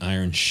getting the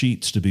iron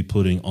sheets to be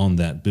putting on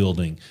that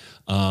building.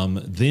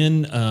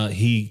 Then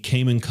he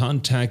came in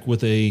contact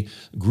with a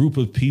group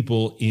of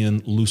people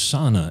in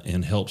Lusana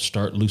and helped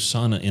start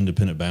Lusana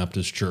Independent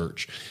Baptist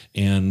Church.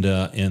 And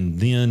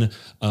then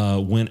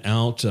went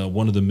out,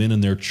 one of the men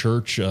in their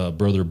church,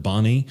 Brother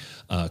Bonnie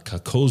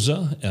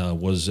Kakoza,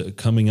 was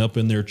coming up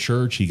in their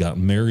church. He got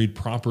married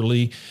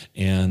properly,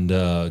 and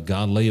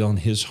God laid on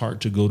his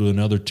heart to go to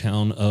another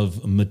town of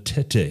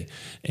Matete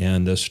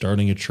and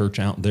starting a church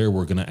out there.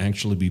 We're going to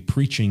actually be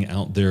preaching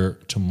out there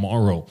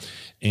tomorrow.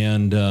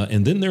 And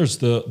then there's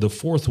the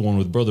fourth one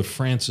with Brother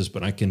Francis,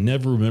 but I can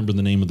never remember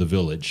the name of the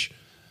village.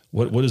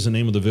 What is the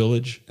name of the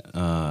village?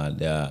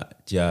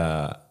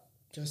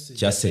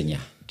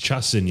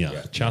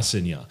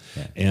 Chasenya.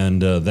 Yeah.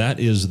 And that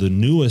is the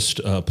newest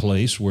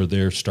place where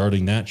they're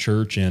starting that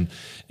church. And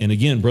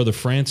again, Brother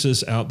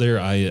Francis out there,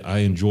 I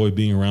enjoy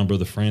being around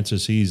Brother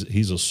Francis.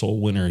 He's a soul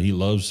winner. He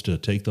loves to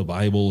take the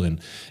Bible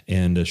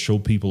and show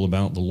people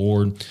about the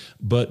Lord.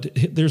 But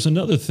there's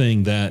another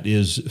thing that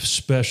is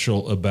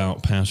special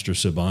about Pastor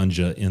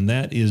Sabanja, and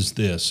that is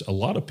this. A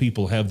lot of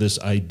people have this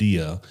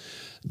idea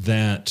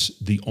that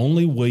the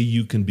only way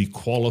you can be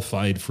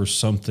qualified for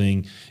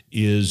something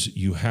is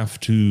you have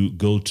to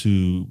go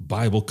to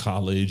Bible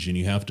college and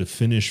you have to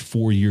finish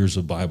 4 years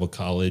of Bible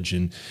college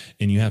and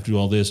you have to do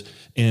all this.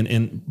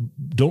 And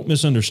don't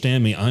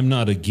misunderstand me. I'm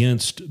not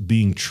against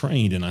being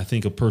trained, and I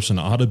think a person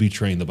ought to be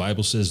trained. The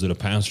Bible says that a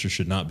pastor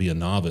should not be a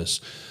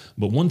novice.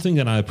 But one thing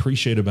that I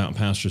appreciate about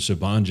Pastor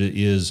Sabanja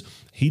is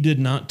he did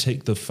not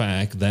take the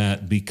fact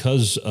that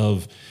because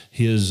of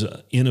his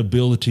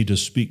inability to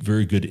speak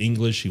very good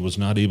English, he was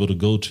not able to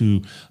go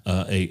to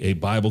a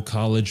Bible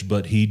college,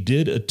 but he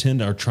did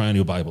attend our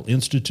Triennial Bible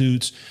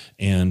Institutes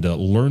and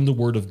learn the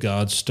Word of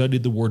God,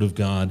 studied the Word of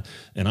God.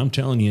 And I'm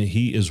telling you,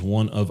 he is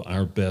one of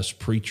our best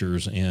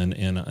preachers, and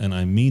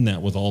I mean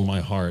that with all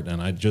my heart.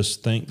 And I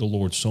just thank the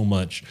Lord so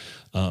much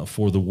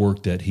for the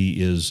work that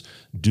he is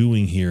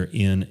doing here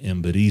in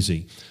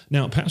Mbadizi.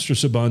 Now, Pastor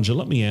Sabanja,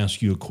 let me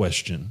ask you a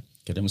question.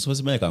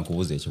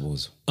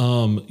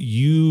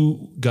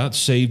 You got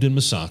saved in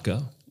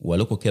Masaka.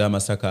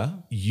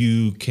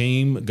 You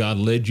came, God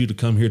led you to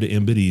come here to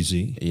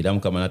Mbadizi.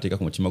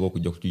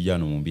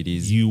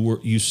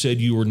 You said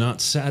you were not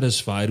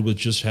satisfied with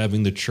just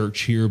having the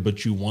church here,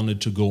 but you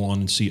wanted to go on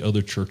and see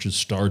other churches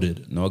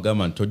started. Now,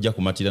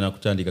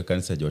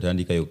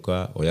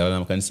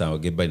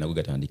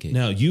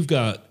 you've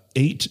got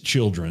 8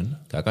 children.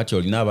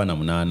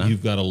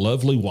 You've got a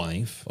lovely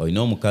wife.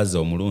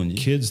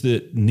 Kids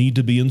that need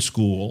to be in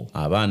school.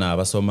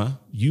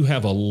 You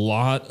have a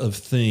lot of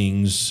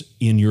things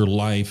in your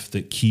life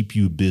that keep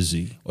you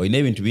busy.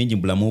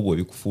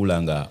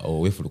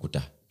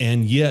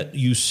 And yet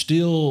you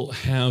still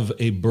have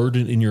a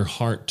burden in your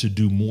heart to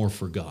do more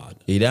for God.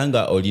 This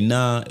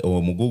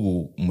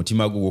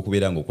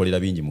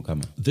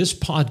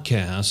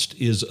podcast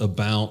is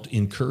about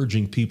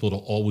encouraging people to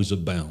always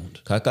abound.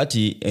 To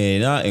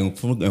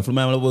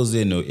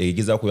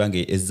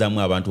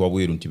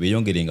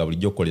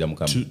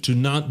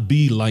not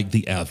be like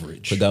the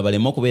average. To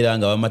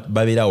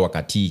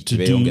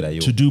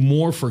do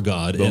more for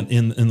God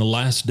in the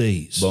last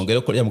days.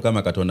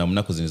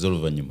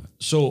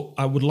 So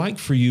I would like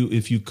for you,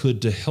 if you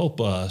could, to help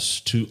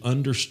us to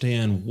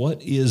understand what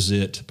is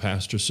it,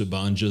 Pastor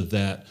Sabanja,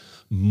 that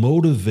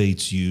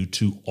motivates you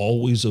to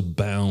always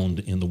abound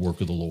in the work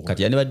of the Lord.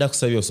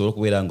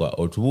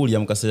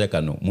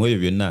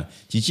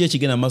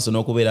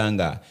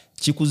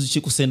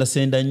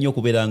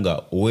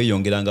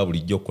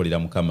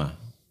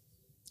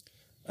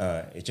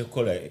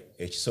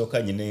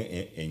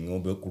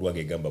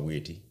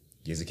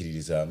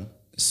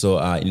 So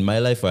in my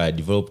life I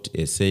developed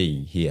a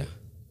saying here.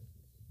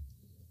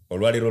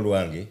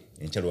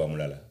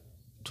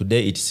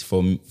 Today it's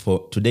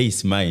today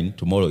is mine,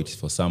 tomorrow it's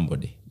for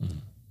somebody.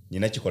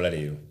 Nina kikola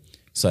leero.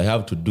 So I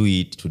have to do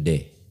it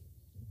today.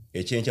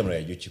 Ekyenkya mulala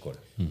yajja okukikola.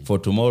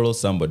 For tomorrow,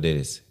 somebody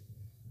else.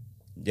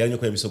 Njala nnyo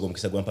okukola emisogo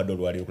omukisa gwampadde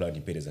olwaleero okulaba nti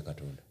mpeereza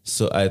Katonda.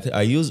 So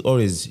I use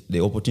always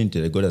the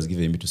opportunity that God has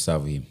given me to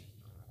serve him.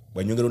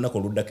 Bw'annyongera olunaku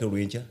oluddako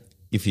olw'enkya,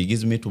 If he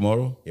gives me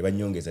tomorrow, eba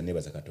nnyongeza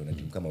neebaza Katonda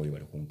nti Mukama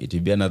weebale kumpi. it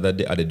will be another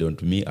day added on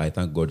to me. I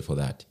thank God for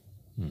that.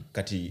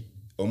 Kati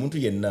omuntu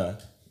yenna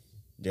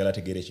njagala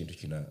ategeera ekintu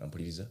kino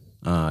ampuliriza.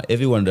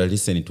 Everyone that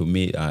listening to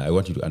me, I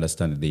want you to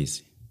understand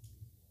this.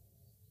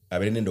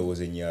 Abeere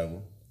n'endowooza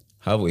ennyangu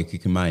Have a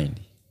quick mind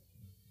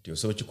nti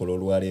osobola okukikola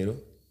olwaleero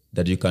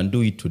that you can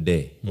do it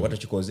today. oba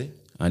tokikoze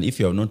And if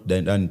you have not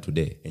done it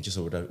today, enkya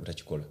osobola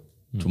otakikola.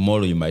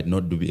 tomorrow you might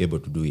not be able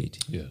to do it.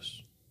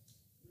 Yes.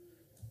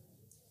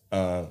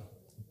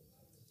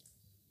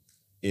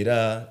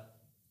 Era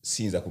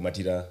siyinza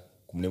kumatira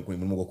ku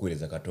mulimu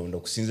gw'okuweereza Katonda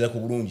okusinziira ku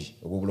bulungi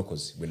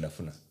obw'obulokozi bwe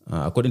nafuna.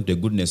 According to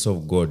the goodness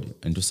of God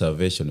and to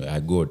salvation I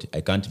got,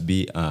 I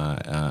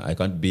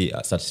can't be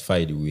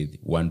satisfied with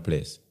one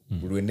place.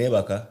 Buli lwe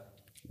neebaka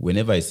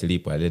Whenever I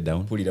sleep, I lay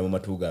down. mpulira mu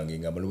matu gange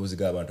ng'amaloboozi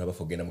g'abantu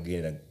abafa ogenda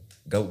mugenda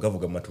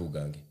gavuga mu matu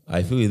gange.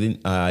 I feel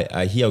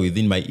I hear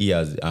within my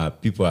ears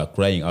people are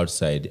crying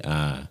outside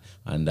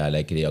and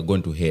like they are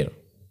going to hell.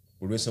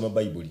 Buli lwe nsoma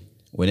Bayibuli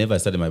Whenever I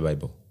study my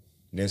Bible,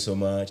 ne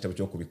nsoma kitabo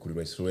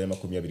ky'okubikkulirwa essula ya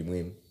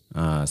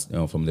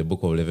 21 from the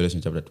book of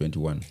Revelation chapter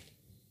 21,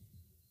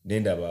 ne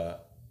ndaba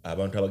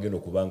abantu abagenda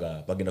okuba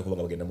nga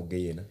bagenda mu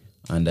Geyeena,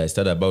 and I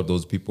study about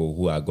those people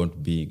who are going to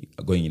be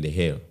going in the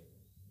hell.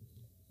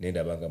 ne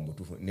ndaba nga mu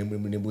butuufu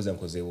ne mbuuza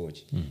nkozeewo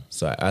ki.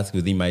 So I ask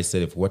within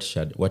myself,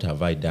 what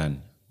have I done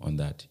on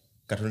that?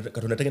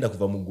 Katonda tagenda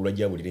kuva mu ggulu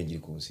ajja abulira enjiri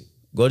ku nsi.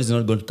 God is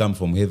not going to come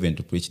from heaven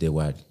to preach the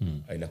word.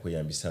 Alina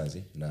kweyambisa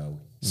nze naawe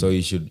So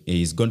he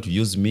is going to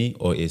use me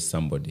or as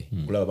somebody,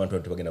 kulaba abantu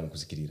bano tebagenda mu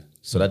kuzikirira.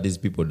 so that these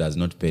people does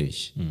not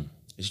perish.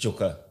 Ekyo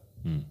kyokka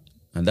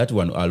And that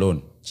one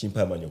alone,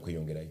 kimpa amaanyi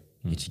okweyongerayo.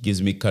 it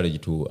gives me courage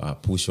to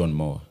push on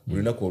more.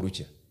 Buli lunaku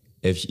olukya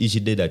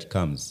Each day that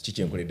comes, ki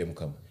kyenkoledde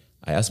Mukama,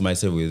 I ask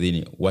myself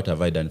within, what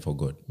have I done for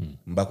God?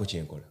 mbaako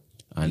kyenkola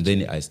And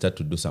then I start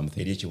to do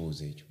something eri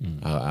ekibuuzo ekyo.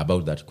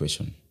 about that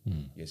question.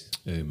 Yes.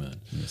 Amen.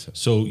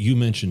 So you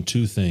mentioned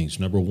two things.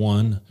 Number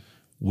one,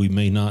 we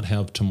may not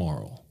have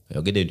tomorrow.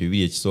 Ayogedde ebintu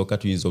bibiri, ekisooka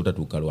tuyinza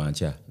obutatuuka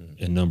lwankya.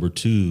 And number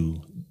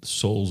two,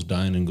 souls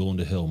dying and going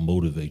to hell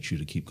motivate you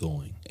to keep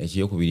going.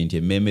 Ekyokubiri nti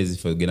emmeeme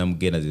ezifo ogenda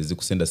mugenda ze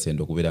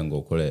zikusendasenda okubeera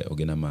ng'okola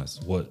ogenda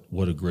maaso.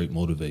 What a great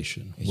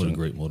motivation. What a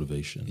great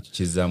motivation.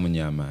 Kizzaamu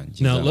nnyo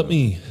amaanyi. Now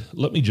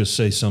let me just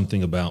say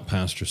something about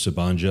Pastor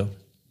Sabanja.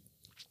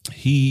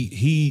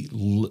 He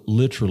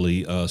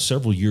literally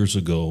several years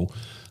ago.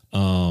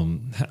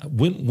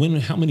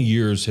 How many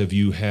years have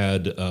you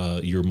had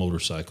your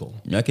motorcycle?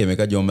 Myaka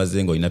emeka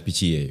gy'omaze ng'olina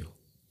piki eyo?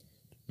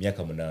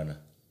 Myaka 8.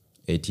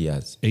 8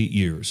 years. 8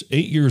 years.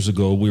 8 years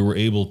ago, we were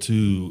able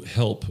to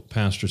help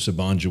Pastor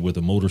Sabanja with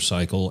a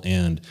motorcycle,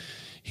 and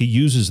he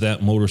uses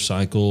that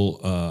motorcycle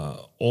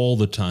all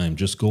the time,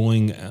 just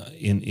going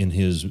in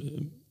his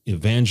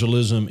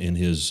evangelism, in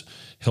his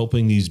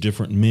helping these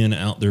different men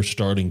out there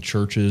starting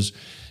churches.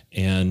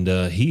 And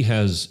he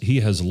has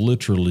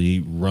literally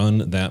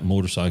run that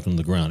motorcycle on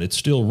the ground. It's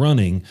still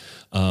running,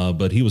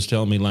 but he was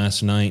telling me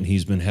last night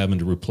he's been having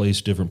to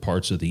replace different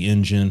parts of the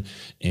engine,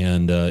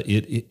 and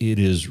it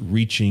is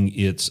reaching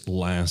its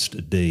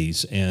last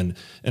days. And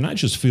I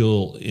just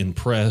feel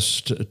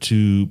impressed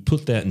to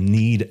put that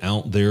need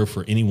out there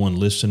for anyone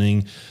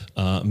listening.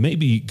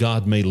 Maybe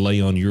God may lay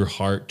on your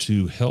heart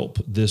to help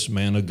this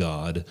man of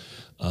God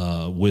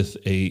with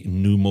a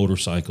new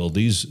motorcycle.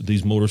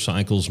 These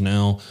motorcycles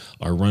now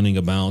are running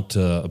about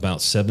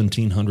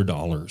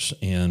 $1,700,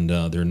 and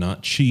they're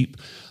not cheap.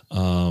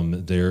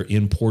 They're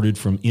imported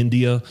from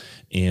India,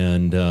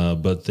 and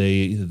but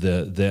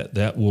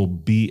that will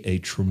be a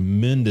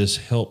tremendous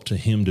help to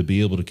him to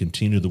be able to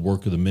continue the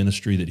work of the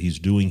ministry that he's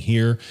doing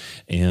here,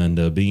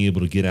 and being able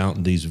to get out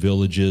in these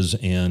villages,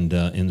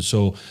 and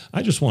so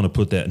I just want to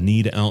put that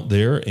need out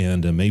there,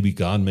 and maybe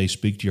God may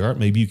speak to your heart.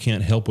 Maybe you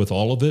can't help with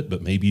all of it,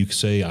 but maybe you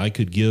say, I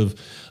could give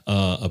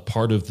a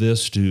part of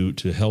this to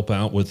help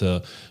out with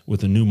a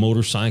new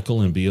motorcycle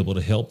and be able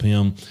to help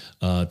him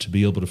to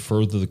be able to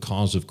further the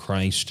cause of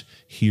Christ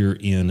here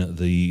in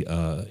the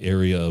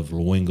area of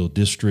Ruwengo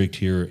district,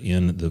 here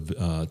in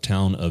the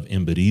town of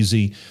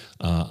Mbadizi.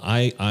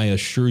 I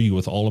assure you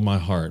with all of my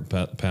heart,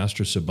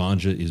 Pastor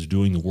Sabanja is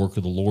doing the work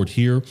of the Lord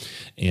here,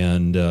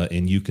 and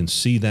you can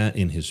see that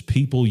in his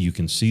people. You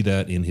can see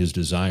that in his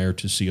desire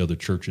to see other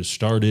churches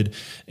started,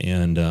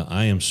 and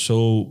I am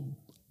so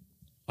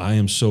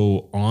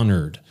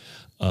honored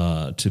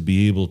to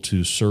be able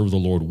to serve the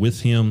Lord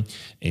with him.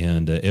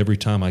 And every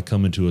time I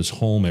come into his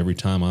home, every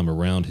time I'm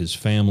around his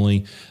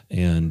family,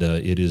 and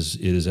it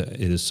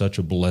is such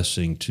a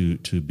blessing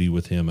to be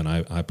with him. And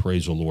I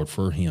praise the Lord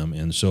for him.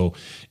 And so,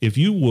 if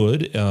you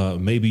would,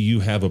 maybe you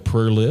have a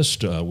prayer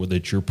list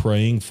that you're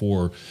praying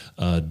for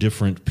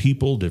different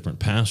people, different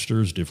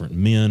pastors, different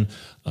men.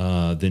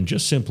 Then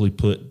just simply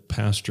put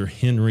Pastor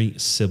Henry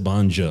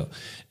Sebanja,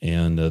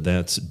 and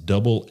that's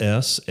SSEBANGA,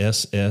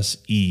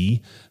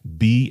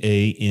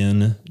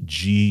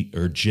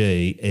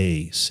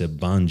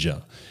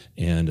 Sebanja.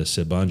 And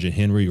Sebanja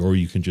Henry, or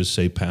you can just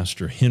say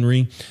Pastor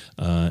Henry,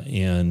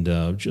 and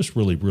just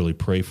really, really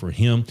pray for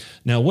him.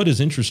 Now, what is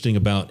interesting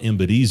about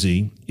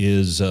Mbadizi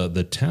is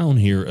the town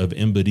here of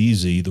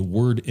Mbadizi. The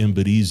word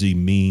Mbadizi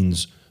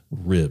means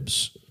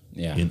ribs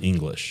in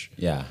English.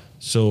 Yeah.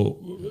 So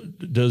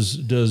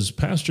does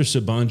Pastor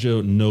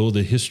Sebanja know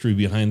the history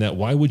behind that?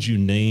 Why would you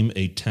name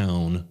a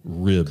town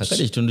Ribs?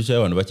 Kakati ekitundu kya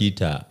wano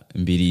bakiyita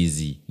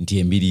Mbirizi, nti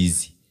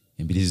embirizi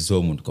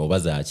z'omuntu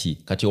kaobaza ki.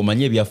 Kati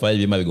omanye ebyafaayo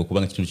by'emabega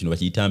okubanga ekitundu kino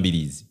bakiyita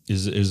Mbirizi.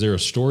 Is there a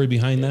story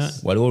behind that?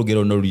 Waliwo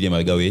olugero n'olulira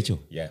emabega w'ekyo?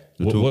 Yeah.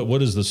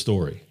 What is the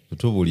story?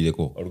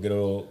 Tutubuulireko.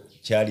 Olugero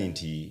kyali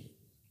nti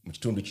mu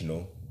kitundu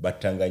kino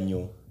battanga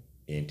nnyo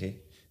ente.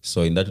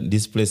 So in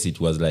this place it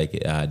was like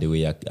they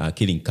were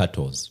killing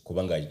cattle.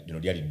 Kubanga lino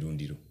lyali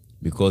ddundiro.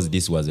 Because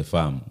this was a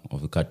farm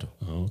of cattle.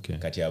 Oh, okay.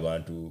 Kati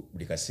abantu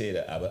buli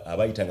kaseera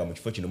abayitanga mu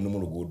kifo kino mulimu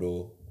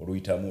oluguudo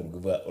oluyitamu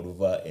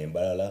oluva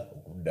Embalala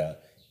okudda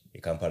e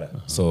Kampala.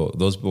 So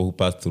those people who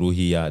pass through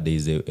here, there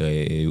is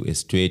a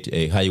straight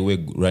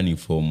highway running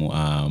from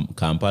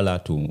Kampala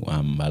to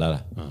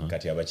Mbalala.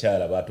 Kati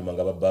abakyala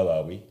batumanga babba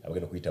baabwe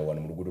abagenda kuyita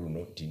wano mu luguudo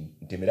luno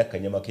ntemera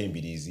kanyama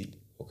k'embirizi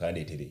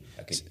okandeetere.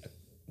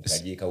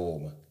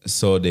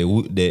 So the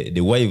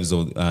wives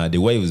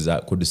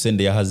could send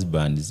their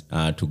husbands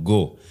to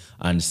go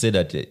and say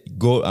that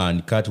go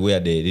and cut where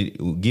they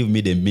give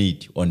me the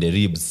meat on the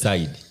rib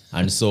side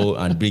and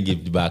bring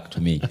it back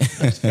to me.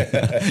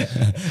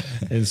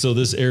 And so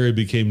this area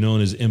became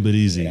known as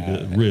Mbadizi,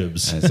 the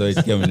ribs. And so it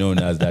became known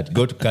as that.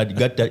 Go to cut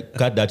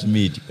that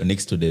meat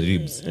next to the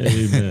ribs.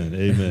 Amen,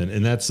 amen.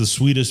 And that's the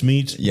sweetest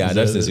meat? Yeah,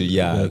 that's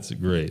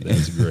great.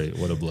 That's great.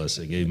 What a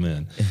blessing.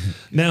 Amen.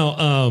 Now,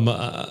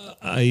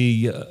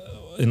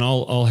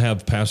 I'll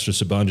have Pastor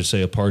Sebanja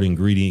say a parting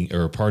greeting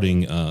or a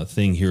parting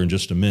thing here in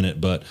just a minute,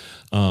 but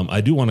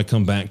I do want to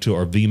come back to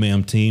our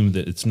VMAM team.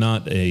 That it's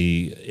not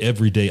a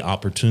everyday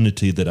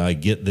opportunity that I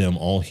get them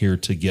all here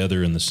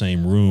together in the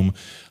same room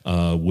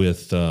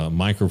with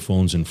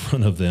microphones in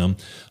front of them.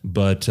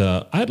 But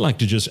I'd like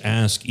to just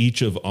ask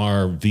each of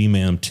our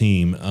VMAM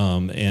team,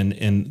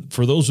 and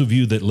for those of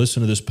you that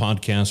listen to this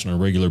podcast on a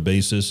regular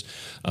basis,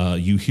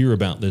 you hear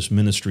about this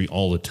ministry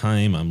all the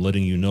time. I'm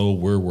letting you know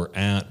where we're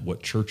at,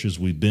 what churches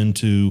we've been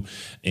to,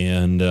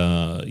 and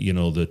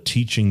the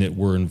teaching that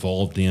we're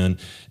involved in.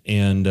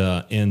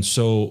 And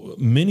so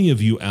many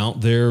of you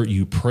out there,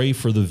 you pray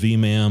for the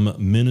VMAM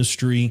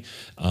ministry.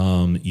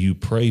 You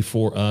pray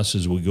for us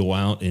as we go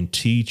out and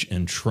teach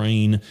and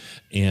train.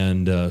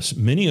 And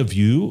many of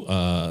you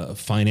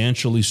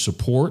financially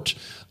support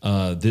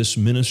this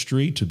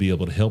ministry to be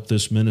able to help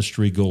this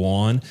ministry go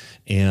on.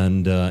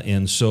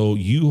 And so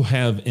you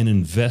have an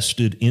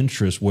invested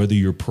interest, whether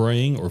you're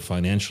praying or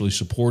financially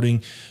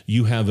supporting,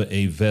 you have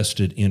a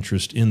vested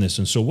interest in this.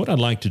 And so what I'd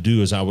like to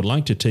do is I would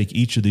like to take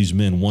each of these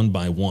men one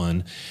by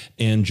one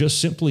and just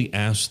simply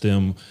ask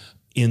them,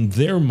 in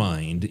their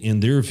mind,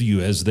 in their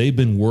view, as they've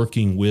been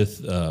working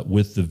with the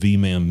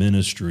VMAM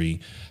ministry,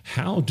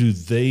 how do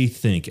they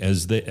think,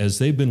 as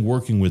they've been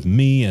working with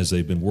me, as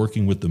they've been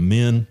working with the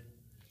men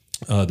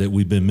that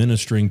we've been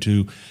ministering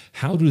to,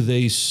 how do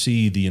they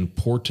see the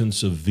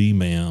importance of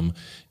VMAM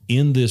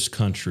in this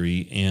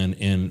country,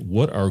 and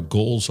what our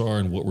goals are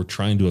and what we're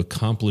trying to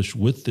accomplish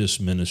with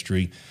this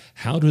ministry?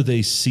 How do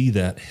they see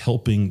that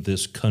helping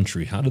this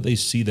country? How do they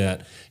see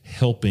that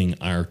helping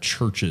our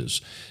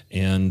churches?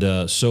 And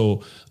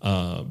so,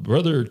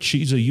 Brother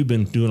Chiza, you've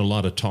been doing a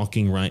lot of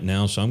talking right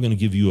now, so I'm going to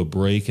give you a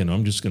break, and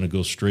I'm just going to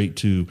go straight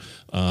to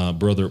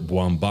Brother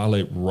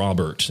Bwambale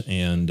Robert.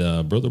 And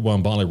Brother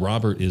Bwambale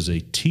Robert is a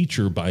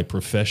teacher by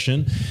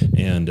profession,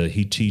 and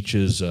he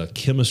teaches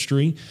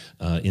chemistry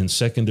in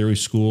secondary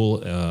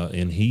school,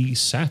 and he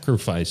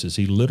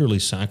literally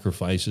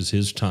sacrifices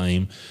his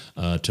time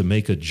to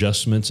make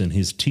adjustments in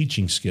his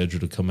teaching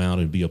schedule to come out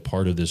and be a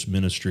part of this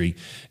ministry.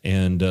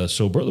 And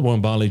so, Brother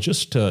Bwambale,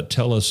 just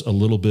tell us a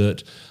little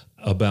bit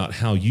about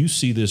how you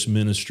see this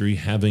ministry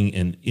having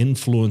an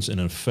influence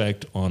and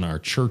effect on our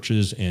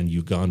churches and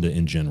Uganda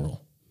in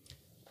general.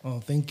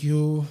 Oh, thank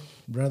you,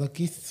 Brother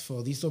Keith,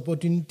 for this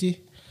opportunity.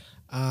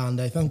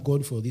 And I thank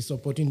God for this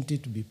opportunity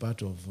to be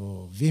part of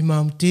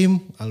VMAM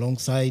team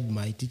alongside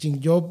my teaching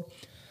job.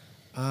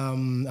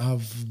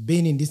 I've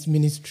been in this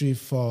ministry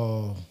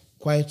for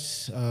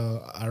quite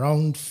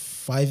around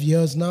 5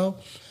 years now.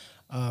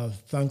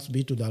 Thanks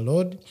be to the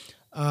Lord.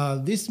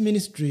 This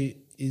ministry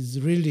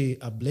is really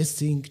a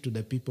blessing to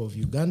the people of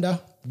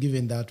Uganda,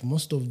 given that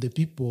most of the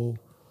people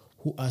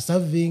who are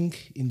serving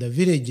in the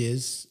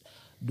villages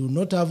do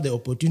not have the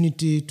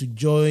opportunity to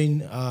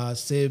join,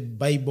 say,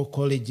 Bible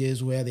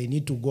colleges where they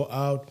need to go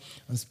out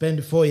and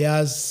spend 4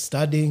 years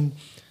studying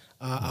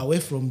away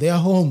from their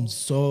homes.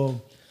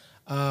 So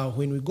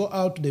when we go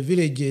out to the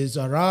villages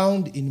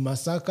around in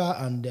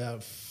Masaka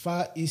and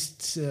far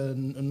east,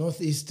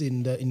 northeast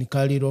in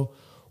Kaliro,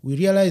 we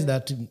realize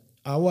that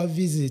our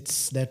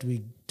visits that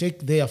we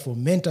take there for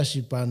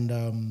mentorship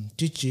and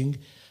teaching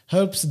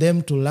helps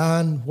them to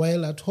learn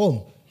while at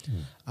home.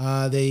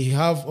 They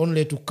have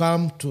only to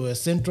come to a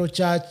central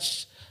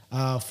church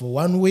for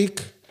 1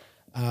 week,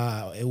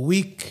 a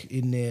week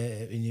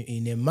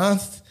in a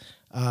month.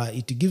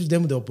 It gives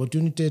them the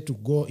opportunity to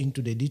go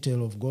into the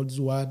detail of God's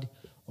word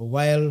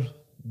while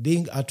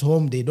being at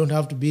home. They don't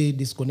have to be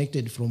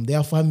disconnected from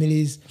their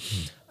families.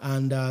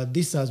 And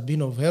this has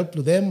been of help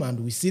to them, and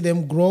we see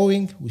them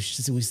growing. We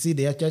see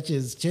their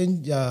churches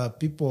change,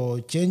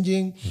 people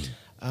changing.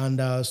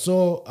 And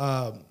so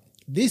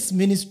this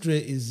ministry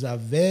is a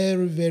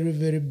very, very,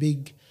 very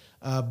big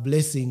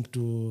blessing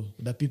to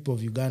the people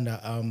of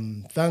Uganda.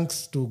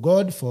 Thanks to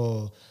God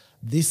for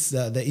this,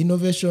 the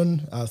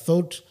innovation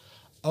thought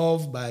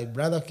of by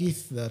Brother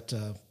Keith, that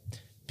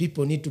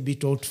people need to be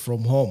taught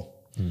from home.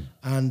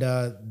 And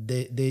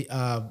they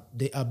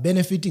are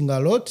benefiting a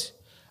lot.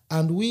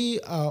 And we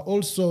are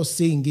also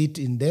seeing it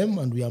in them,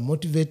 and we are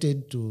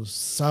motivated to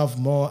serve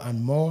more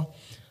and more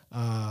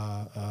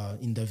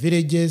in the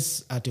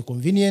villages at a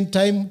convenient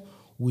time.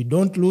 We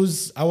don't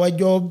lose our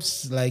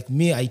jobs. Like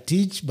me, I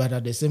teach, but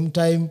at the same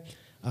time,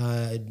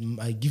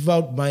 I give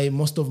out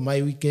most of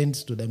my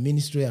weekends to the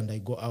ministry, and I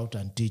go out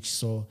and teach.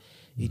 So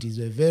it is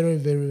a very,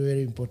 very,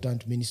 very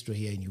important ministry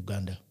here in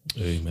Uganda.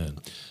 Amen.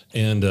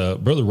 And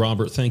Brother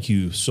Robert, thank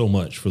you so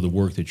much for the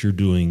work that you're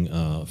doing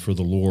for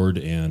the Lord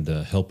and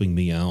helping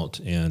me out.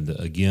 And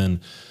again,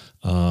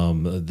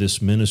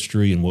 this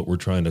ministry and what we're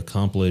trying to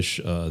accomplish,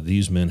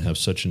 these men have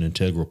such an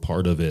integral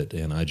part of it.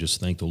 And I just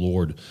thank the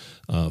Lord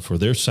for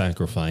their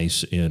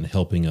sacrifice in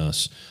helping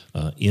us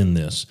in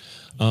this.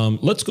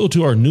 Let's go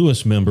to our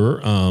newest member,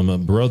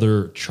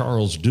 Brother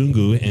Charles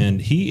Dungu,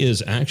 and he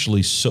is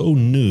actually so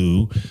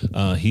new.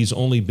 He's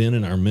only been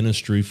in our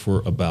ministry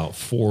for about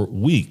 4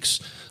 weeks.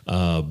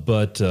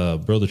 But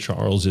Brother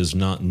Charles is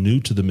not new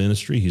to the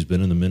ministry. He's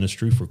been in the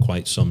ministry for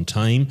quite some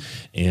time,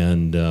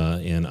 and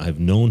I've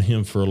known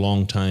him for a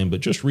long time. But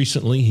just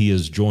recently, he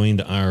has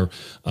joined our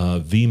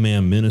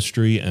VMAM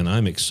ministry, and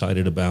I'm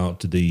excited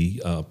about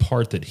the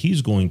part that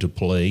he's going to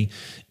play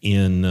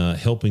in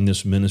helping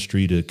this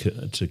ministry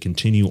to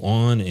continue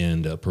on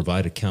and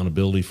provide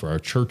accountability for our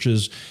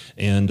churches.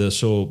 And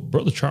so,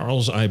 Brother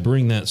Charles, I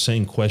bring that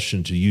same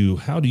question to you.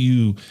 How do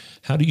you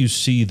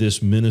see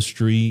this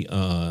ministry?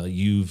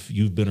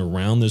 You've been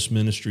around this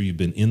ministry. You've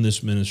been in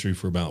this ministry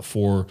for about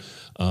 4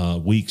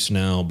 weeks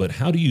now. But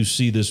how do you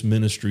see this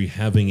ministry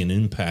having an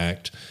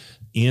impact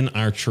in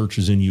our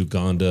churches in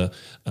Uganda,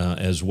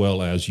 as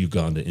well as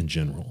Uganda in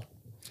general?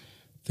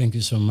 Thank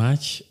you so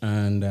much.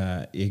 And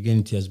again,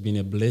 it has been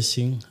a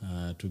blessing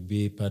to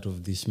be part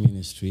of this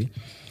ministry.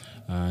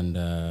 And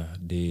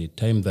the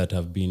time that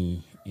I've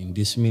been in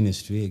this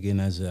ministry, again,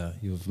 as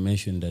you've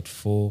mentioned, that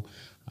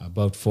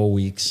about 4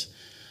 weeks,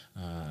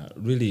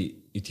 really,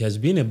 it has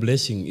been a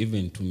blessing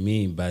even to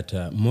me. But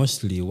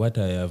mostly what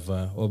I have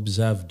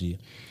observed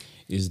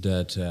is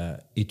that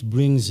it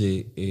brings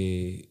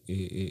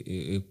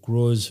a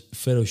close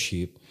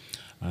fellowship,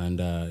 and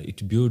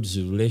it builds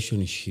a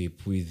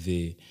relationship with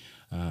the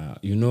a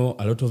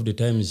lot of the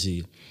times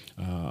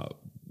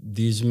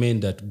these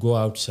men that go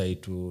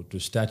outside to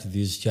start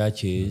these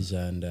churches,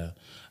 and a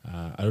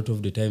lot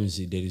of the times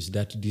there is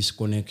that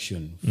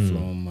disconnection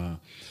from,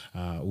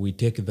 we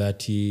take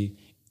that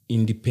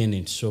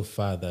independent so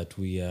far that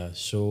we are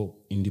so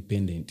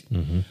independent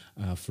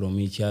from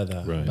each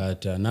other. Right.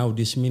 But now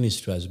this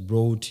ministry has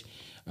brought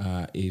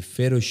a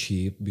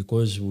fellowship,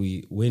 because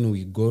when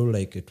we go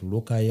like to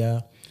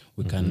Lokaya,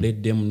 we can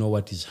let them know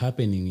what is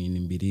happening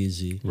in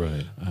Mbirizi.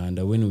 Right. And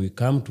when we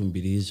come to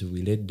Mbirizi,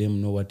 we let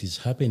them know what is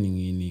happening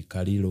in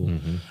Kalilo.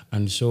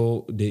 And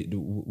so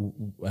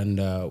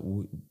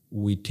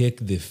we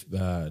take the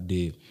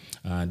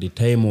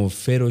time of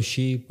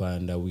fellowship,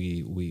 and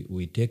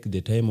we take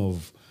the time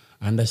of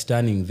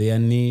understanding their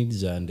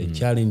needs and the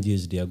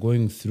challenges they are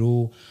going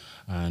through,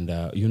 and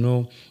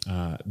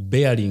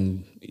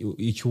bearing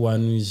each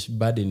one's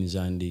burdens,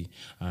 and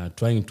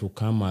trying to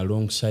come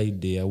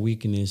alongside their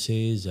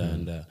weaknesses,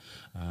 and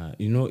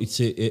it's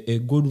a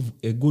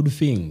good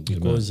thing,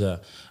 because a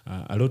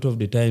lot of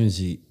the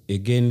times,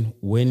 again,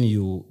 when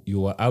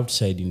you are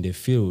outside in the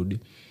field,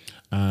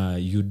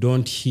 you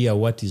don't hear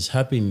what is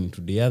happening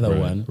to the other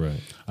one. Right.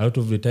 A lot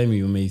of the time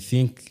you may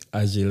think,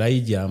 as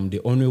Elijah, I'm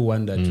the only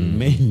one that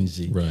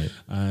remains. Right.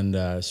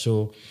 And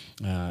so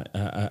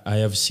I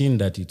have seen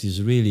that it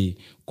is really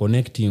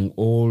connecting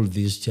all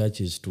these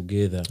churches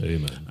together.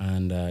 Amen.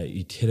 And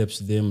it helps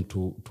them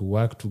to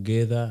work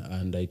together,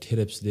 and it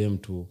helps them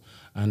to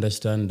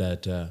understand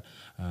that,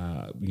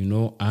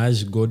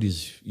 as God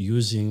is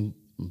using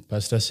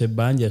Pastor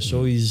Sebanja,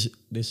 so is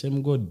the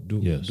same God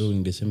Yes.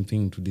 doing the same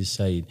thing to this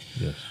side.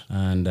 Yes.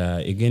 And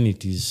again,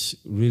 it is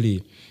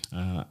really,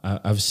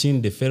 I've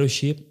seen the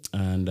fellowship,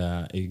 and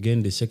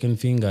again, the second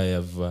thing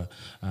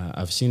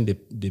I've seen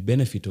the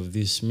benefit of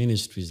this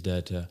ministry is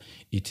that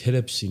it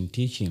helps in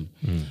teaching.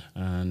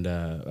 And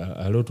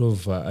a lot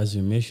of, as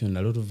you mentioned,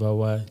 a lot of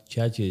our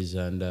churches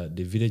and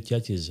the village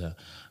churches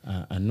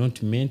are not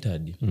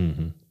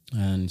mentored.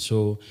 And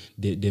so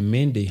the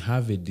men, they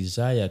have a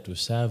desire to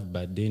serve,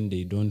 but then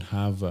they don't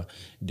have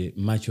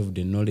much of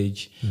the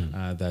knowledge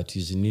that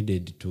is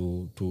needed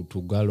to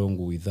go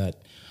along with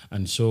that.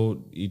 And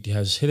so it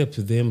has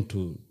helped them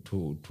to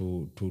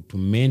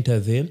mentor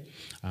them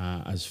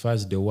as far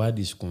as the word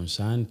is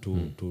concerned,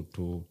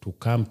 to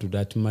come to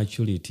that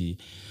maturity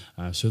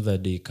so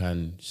that they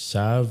can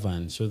serve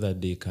and so that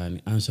they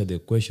can answer the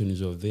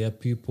questions of their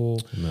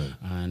people. Amen.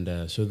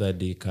 And so that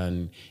they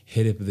can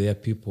help their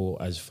people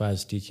as far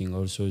as teaching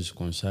also is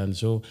concerned.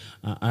 So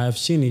I have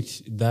seen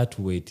it that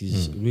way. It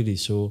is really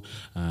so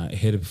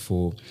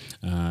helpful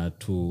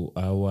to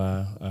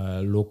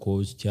our local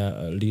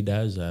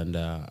leaders and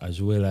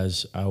as well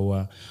as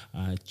our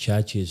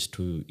churches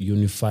to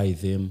unify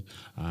them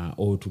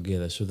all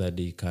together so that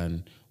they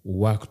can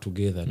work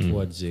together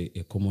towards a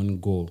common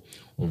goal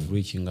of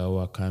reaching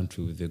our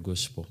country with the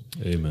gospel.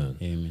 Amen.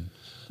 Amen.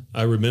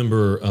 I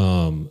remember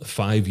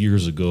 5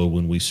 years ago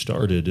when we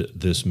started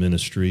this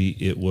ministry,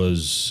 it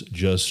was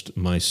just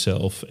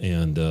myself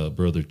and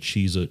Brother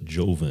Chiza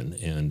Joven,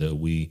 and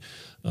we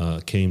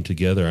came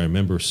together. I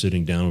remember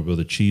sitting down with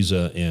Brother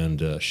Chiza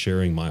and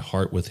sharing my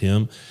heart with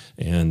him.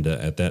 And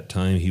at that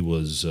time, he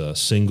was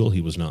single; he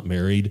was not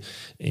married,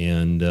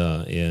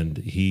 and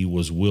he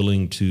was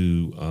willing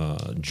to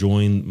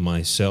join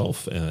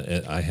myself.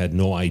 I had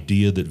no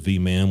idea that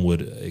VMAM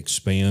would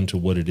expand to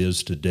what it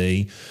is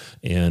today,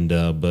 and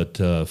but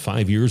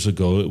 5 years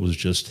ago, it was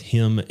just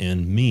him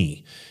and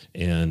me.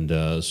 And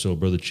so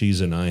Brother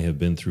Chiza and I have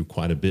been through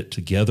quite a bit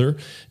together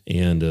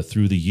and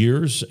through the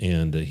years,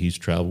 and he's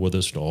traveled with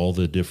us to all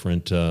the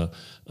different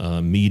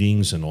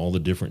meetings and all the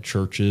different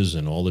churches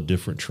and all the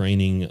different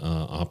training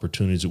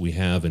opportunities that we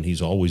have, and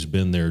he's always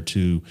been there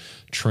to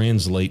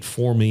translate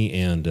for me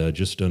and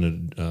just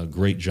done a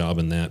great job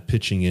in that,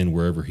 pitching in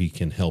wherever he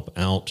can help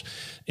out.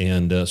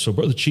 And so,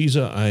 Brother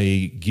Chiza,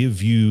 I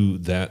give you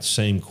that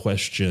same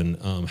question.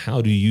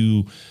 How do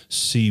you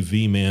see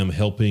VMAM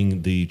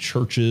helping the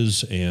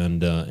churches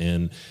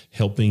and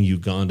helping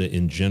Uganda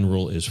in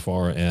general as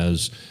far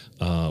as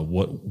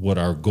what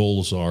our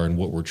goals are and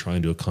what we're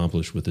trying to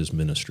accomplish with this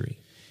ministry?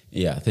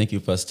 Yeah, thank you,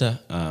 Pastor.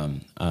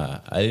 I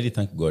really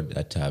thank God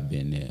that I've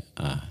been.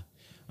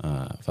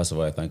 First of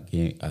all, I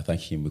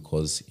thank him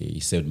because he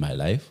saved my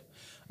life,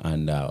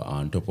 and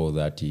on top of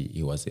that,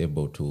 he was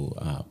able to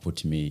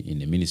put me in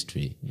the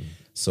ministry.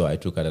 So I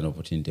took an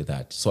opportunity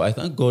that. So I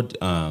thank God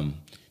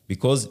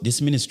because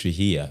this ministry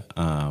here,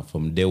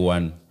 from day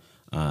one,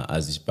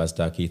 as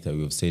Pastor Keith,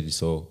 we've said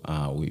so,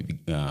 we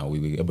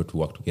were able to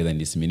work together in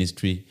this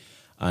ministry.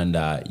 And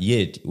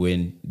yet,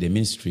 when the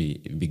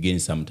ministry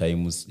begins,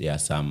 sometimes there are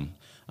some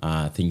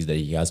things that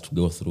he has to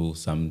go through,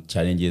 some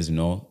challenges,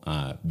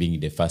 being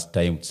the first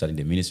time starting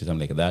the ministry,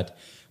 something like that.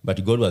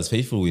 But God was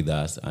faithful with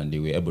us, and we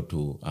were able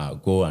to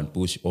go and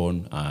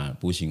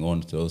pushing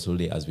on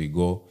slowly as we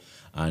go.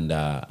 And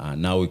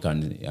now we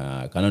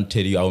cannot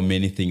tell you how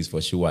many things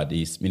for sure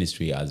this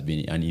ministry has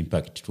been an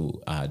impact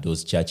to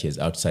those churches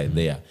outside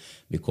there,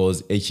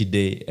 because each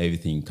day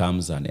everything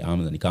comes and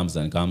comes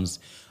and comes.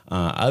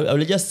 I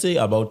will just say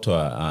about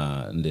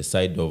the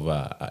side of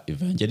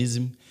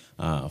evangelism.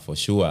 For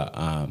sure,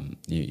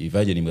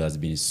 evangelism has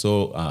been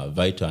so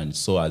vital and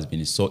so has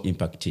been so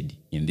impacted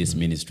in these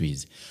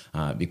ministries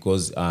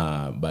because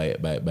by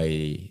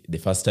the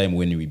first time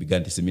when we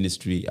began this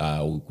ministry,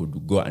 we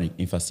could go and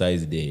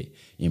emphasize the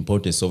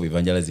importance of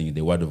evangelizing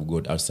the word of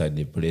God outside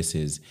the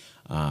places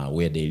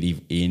where they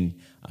live in.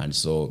 And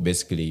so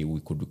basically we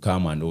could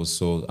come and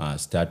also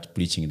start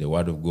preaching the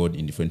word of God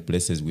in different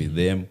places with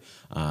them.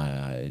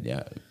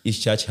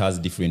 Each church has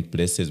different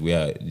places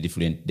where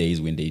different days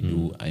when they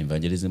do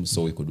evangelism.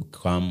 So we could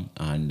come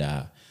and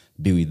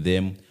be with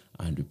them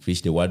and we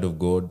preach the word of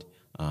God.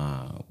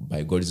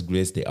 By God's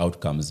grace, the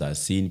outcomes are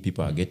seen.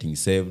 People are getting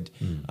saved,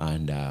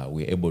 and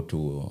we're able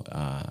to.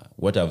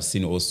 What I've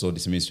seen also,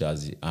 this ministry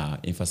has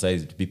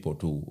emphasized people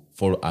to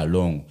follow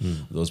along.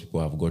 Those people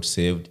have got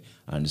saved,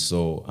 and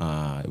so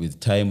with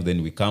time,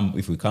 then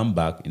if we come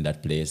back in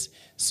that place,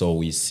 so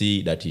we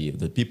see that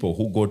the people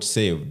who got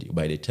saved,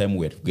 by the time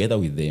we're together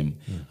with them,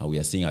 we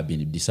are seeing have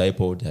been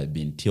discipled, have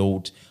been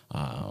taught.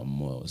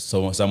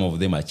 So some of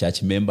them are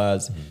church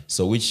members,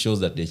 so which shows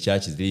that the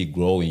church is really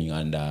growing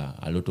and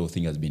a lot of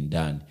things has been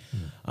done.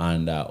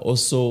 And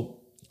also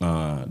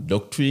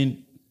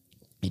doctrine,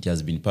 it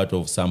has been part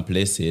of some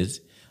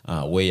places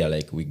where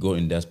like we go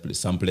in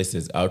some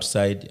places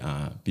outside,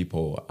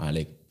 people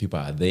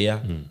are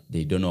there,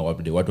 they don't know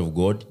about the word of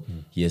God,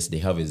 Yes, they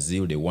have a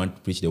zeal. They want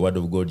to preach the word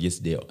of God.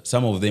 Yes,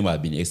 some of them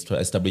have been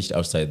established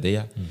outside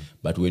there.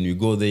 But when we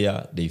go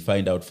there, they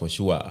find out for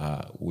sure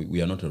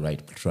we are not on the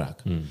right track.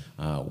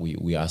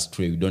 We are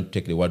astray. We don't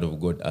take the word of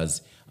God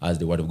as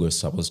the word of God is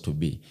supposed to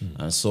be.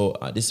 And so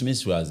this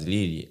ministry has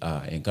really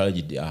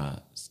encouraged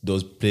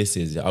those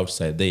places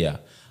outside there,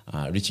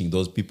 reaching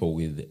those people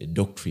with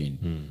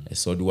doctrine, a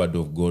solid word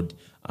of God.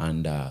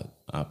 And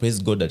praise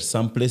God that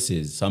some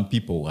places, some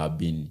people have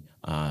been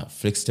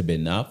flexible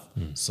enough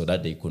so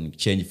that they can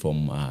change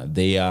from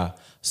their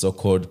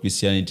so-called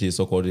Christianity,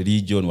 so-called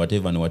religion,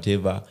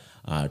 whatever,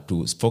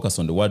 to focus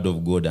on the word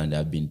of God, and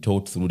have been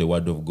taught through the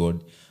word of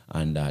God.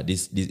 And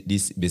this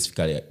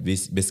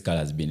basically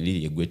has been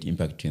really a great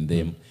impact in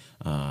them.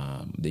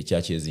 The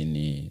churches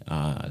in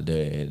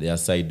their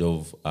side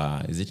of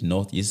is it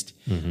northeast,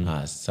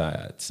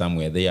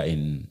 somewhere there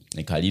in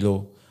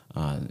Kalilo.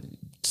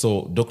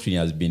 So doctrine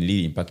has been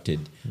really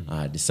impacted.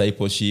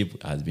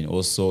 Discipleship has been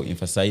also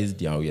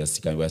emphasized. We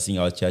are seeing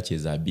our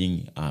churches are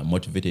being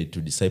motivated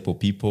to disciple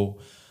people.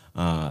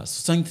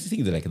 So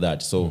things like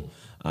that. So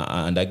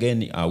and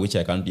again, which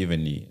I can't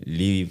even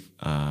leave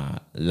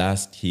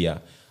last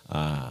here.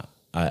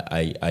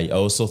 I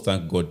also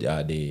thank God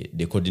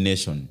the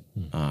coordination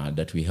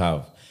that we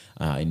have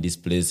in these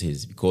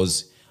places,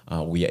 because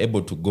we are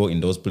able to go in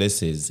those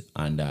places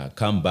and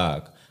come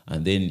back,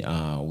 and then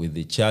with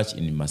the church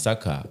in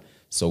Masaka.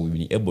 So we've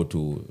been able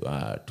to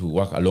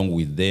work along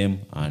with them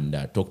and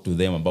talk to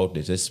them about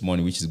the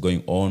testimony which is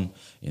going on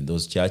in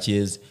those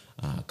churches,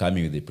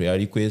 coming with the prayer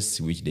requests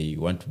which they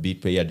want to be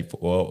prayed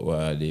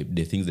for,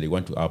 the things that they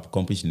want to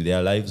accomplish in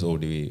their lives, or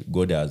they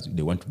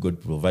want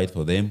God to provide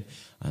for them.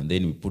 And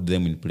then we put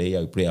them in prayer,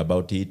 we pray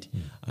about it,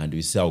 and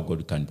we see how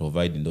God can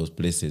provide in those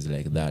places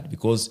like that.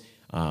 Because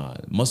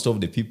most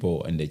of the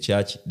people in the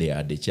church, they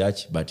are the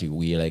church, but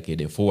we are like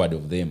the forward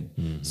of them.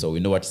 So we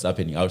know what's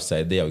happening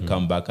outside there. We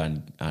come back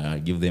and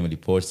give them a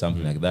report,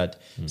 something like that.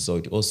 So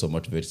it also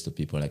motivates the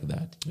people like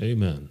that.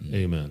 Amen.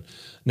 Amen.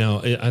 Now,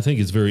 I think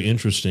it's very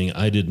interesting.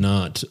 I did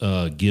not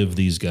give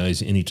these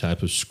guys any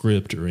type of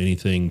script or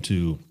anything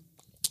to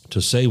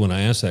say when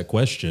I asked that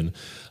question,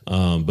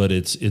 but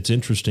it's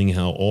interesting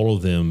how all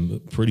of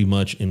them pretty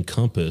much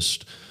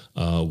encompassed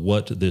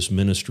what this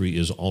ministry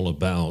is all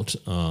about.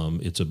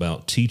 It's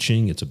about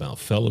teaching, it's about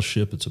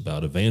fellowship, it's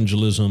about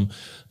evangelism,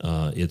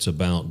 it's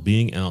about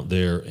being out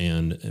there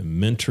and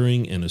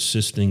mentoring and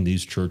assisting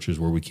these churches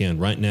where we can.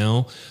 Right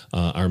now,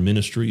 our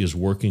ministry is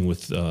working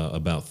with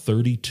about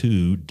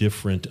 32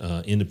 different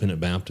independent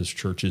Baptist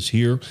churches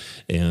here,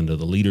 and the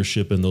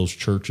leadership in those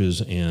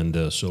churches.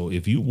 And so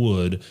if you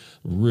would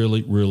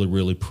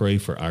really pray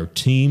for our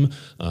team.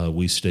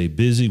 We stay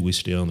busy, we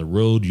stay on the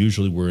road.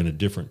 Usually we're in a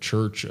different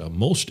church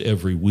most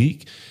every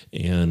week,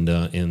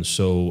 and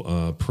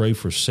so pray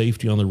for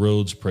safety on the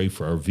roads, pray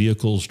for our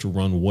vehicles to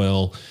run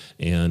well.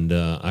 And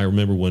I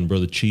remember when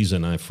Brother Cheese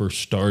and I first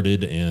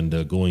started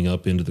and going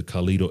up into the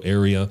Kalito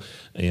area,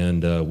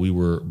 and we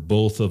were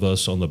both of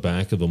us on the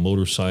back of a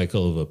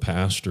motorcycle of a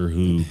pastor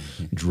who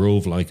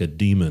drove like a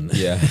demon.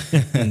 Yeah.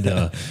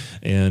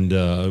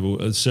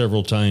 and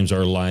several times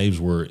our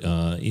lives were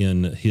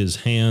in his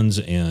hands.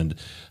 And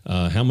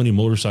how many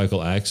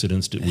motorcycle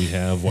accidents did we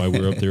have while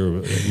we were up there?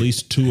 At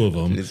least two of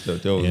them.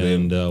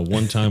 And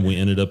one time we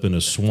ended up in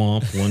a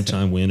swamp. One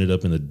time we ended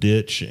up in a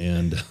ditch.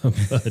 And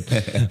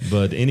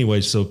but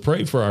anyway, so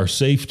pray for our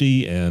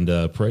safety,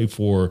 and pray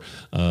for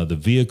the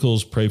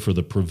vehicles. Pray for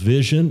the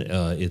provision.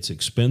 It's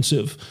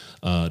expensive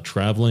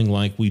traveling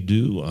like we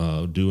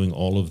do, doing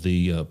all of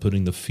the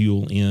putting the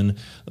fuel in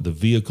the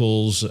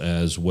vehicles,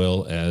 as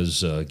well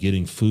as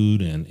getting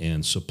food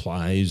and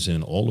supplies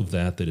and all of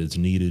that is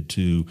needed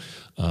to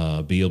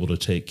be able to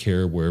take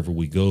care wherever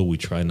we go. We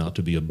try not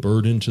to be a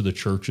burden to the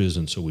churches,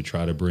 and so we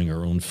try to bring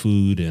our own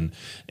food and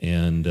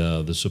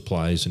the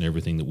supplies and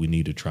everything that we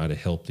need to try to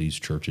help these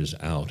churches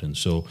out. And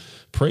so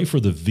pray for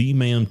the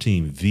VMAM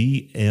team,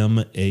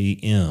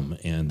 VMAM,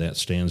 and that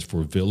stands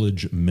for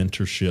Village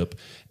Mentorship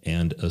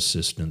and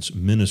Assistance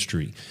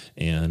Ministry.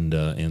 And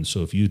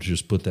so if you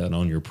just put that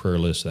on your prayer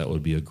list, that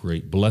would be a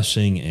great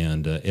blessing.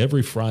 And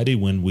every Friday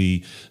when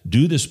we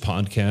do this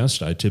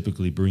podcast, I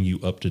typically bring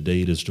you up to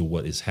date as to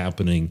what is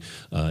happening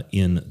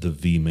in the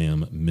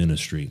VMAM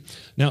ministry.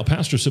 Now,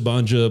 Pastor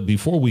Sibanja,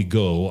 before we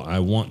go, I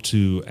want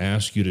to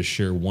ask you to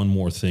share one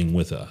more thing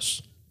with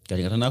us.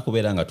 We have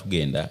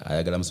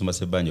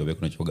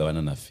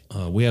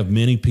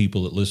many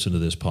people that listen to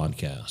this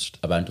podcast.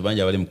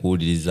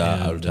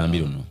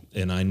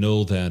 And I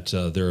know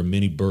that there are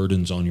many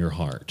burdens on your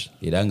heart.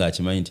 I've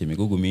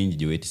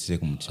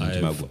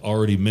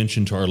already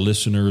mentioned to our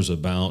listeners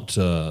about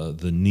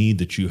the need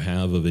that you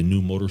have of a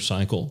new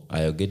motorcycle.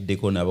 But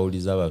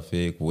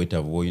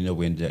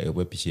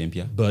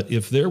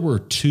if there were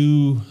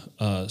two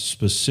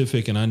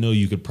specific, and I know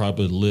you could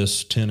probably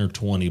list 10 or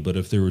 20, but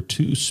if there were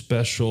two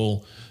special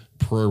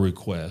prayer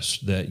requests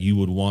that you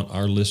would want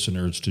our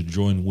listeners to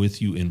join with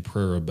you in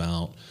prayer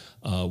about,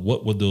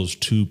 what would those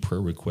 2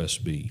 prayer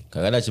requests be?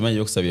 kakati akimanyi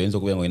ebyokusabira oyinza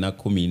okubeera nga olina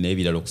 10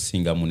 n'ebirala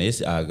okusingamu naye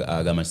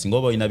agamba singa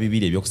oba olina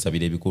 2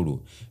 ebyokusabira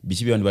ebikulu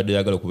biki byandibadde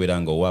oyagala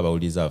okubeera nga owa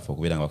abawulize baffe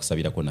okubeera nga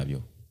bakusabirako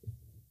nabyo?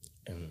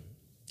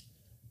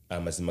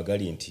 Amazima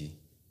gali nti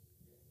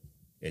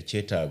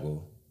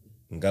ekyetaago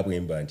nga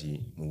bwemba nti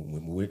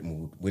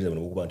buweereza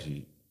buno bwokuba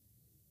nti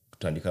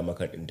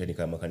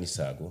ntandika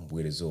amakanisa ago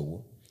buweereza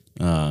obwo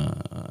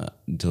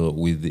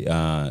with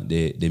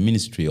the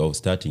ministry of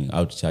starting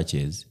out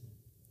churches,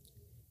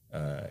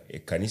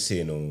 ekkanisa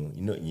eno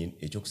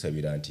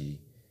ekyokusabira nti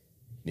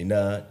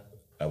nina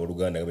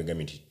abooluganda nga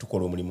begambye nti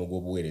tukola omulimu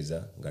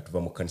gw'obuweereza nga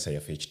tuva mu kkanisa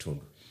yaffe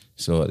ekitundu.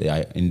 So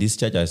in this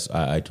church, as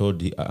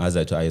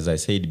I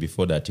said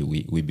before, that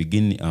we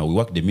begin we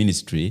work the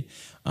ministry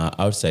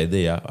outside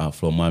there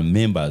from our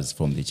members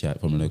from the church,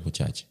 from the local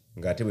church.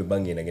 Ng'ate bwe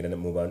bangenda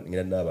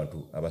ngenda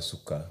n'abantu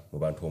abasukka mu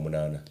bantu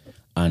 8.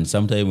 And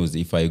sometimes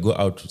if I go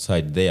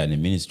outside there in the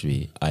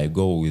ministry, I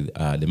go with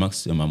the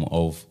maximum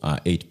of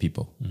 8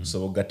 people.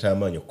 So gatta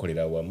amaanyi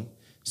okukolera awamu.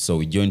 So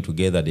we join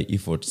together the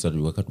effort so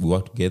that we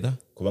work together.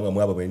 Kubanga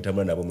mwabo bwe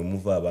ntambula nabo mwe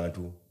muva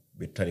abantu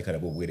betutandika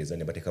nabo obuweereza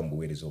ne bateeka mu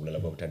buweereza obulala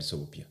bwabutandisa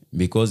obupya.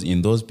 Because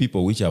in those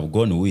people which I've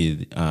gone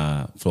with,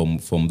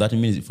 from that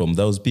ministry, from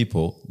those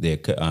people, they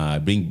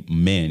bring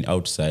men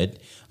outside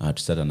to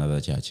start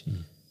another church.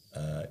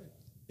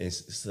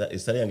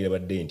 Essala yange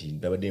yabadde nti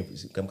ndabadde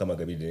Mukama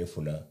agabirire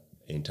nfuna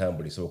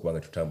entambula esobola okuba nga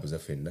tutambuza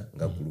ffenna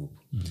nga group.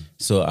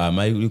 So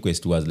my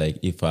request was like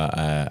if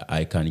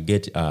I can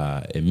get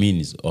a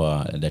means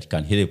that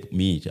can help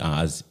me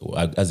as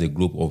a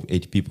group of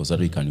 8 people so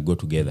that we can go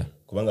together.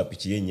 Kubanga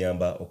piki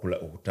yennyamba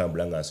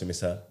okutambula nga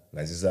nsomesa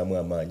nga nzizaamu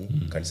amaanyi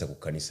kanisa ku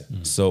kanisa.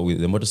 So with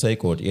the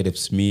motorcycle, it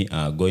helps me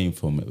going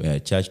from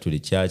church to the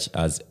church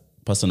as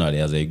personally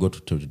as I go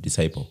to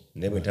disciple.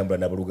 Naye bwe ntambula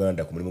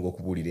n'abooluganda ku mulimu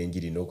gw'okubuulira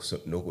enjiri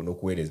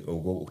n'okuweereza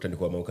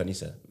okutandika mu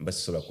kanisa mba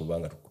sisobola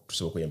kubanga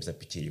tusobola okweyambisa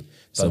piki eyo.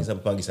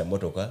 Pangisa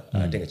motoka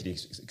ate nga kiri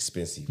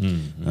expensive.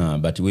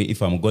 But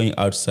if I'm going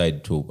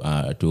outside to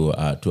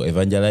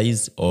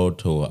evangelize or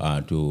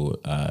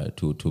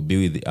to be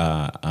with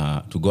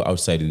to go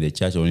outside in the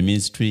church or in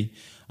ministry,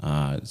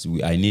 so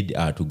I need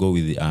to go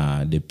with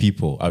the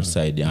people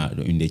outside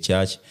in the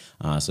church,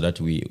 so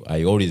that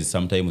I always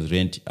sometimes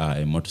rent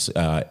I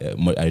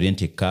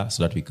rent a car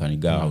so that we can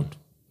go out.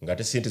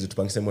 Ngate sente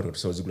zitupangisa motoka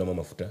tusobola zigulamu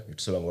amafuta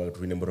tusobola nga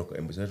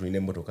tulina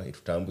emmotoka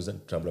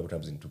tutambula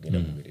butambuzi tugenda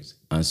mu buweereza.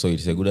 And so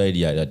it's a good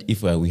idea that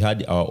if we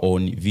had our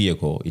own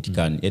vehicle, it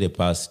can help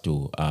us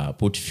to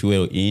put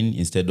fuel in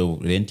instead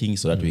of renting,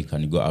 so that we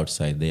can go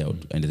outside there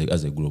and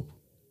as a group.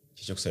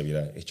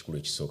 Kikyokusabira ekikulu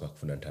ekisooka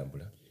kufuna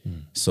ntambula.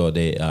 So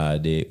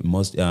the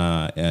most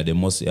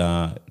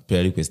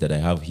prayer request that I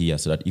have here,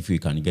 so that if we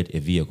can get a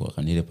vehicle,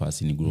 can help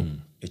us in a group.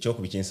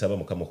 Ekyokubi kyensaba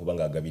Mukama okuba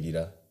nga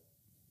agabirira.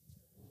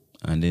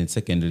 And then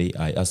secondly,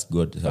 I ask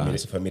God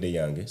family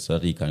yange, so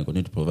that He can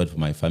continue to provide for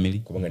my family.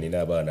 Kubanga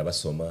nina abaana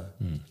basoma.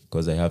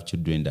 Because I have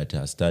children that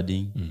are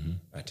studying.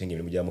 Ate nga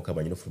emirimu gya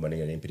Mukama nyina ofuluma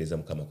n'empeereza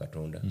Mukama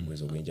Katonda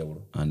bwezi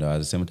obw'enjawulo. And at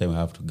the same time I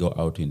have to go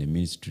out in the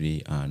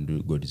ministry and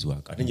do God's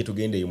work. Ate nje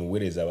tugendeyo mu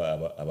buweereza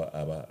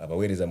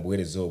abaweereza mu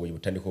buweereza obwo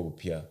butandika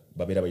obupya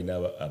babeera balina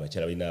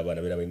abakyala balina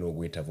abaana babeera balina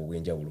obwetaavu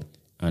obw'enjawulo.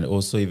 And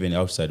also even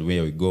outside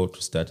where we go to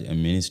start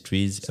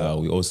ministries,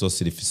 we also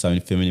see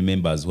some family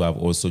members who have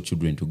also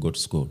children to go to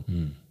school.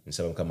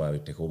 Nsaba Mukama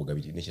ateekawo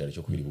obugabirizi n'ekirala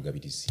kyokubiri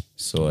bugabirizi.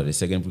 So the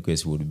second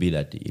request would be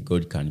that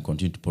God can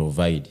continue to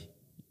provide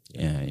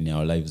in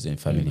our lives and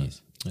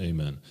families.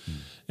 Amen.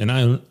 And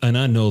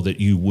I know that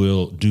you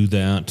will do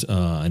that.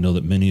 I know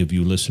that many of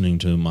you listening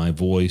to my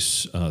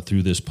voice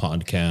through this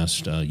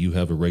podcast, you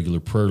have a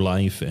regular prayer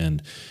life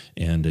and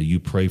you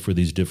pray for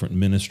these different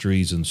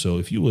ministries. And so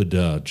if you would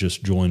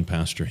just join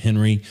Pastor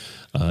Henry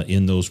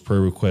in those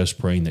prayer requests,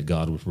 praying that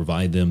God would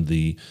provide them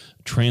the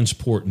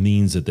transport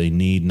means that they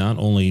need, not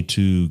only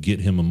to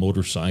get him a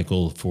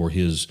motorcycle for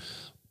his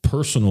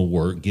personal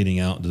work, getting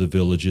out into the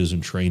villages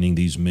and training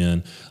these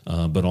men,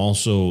 but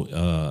also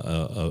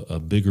a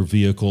bigger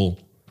vehicle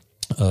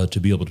to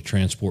be able to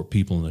transport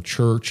people in the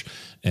church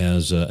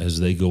as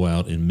they go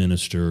out and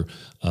minister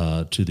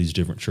to these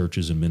different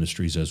churches and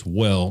ministries as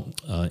well.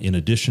 In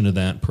addition to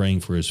that,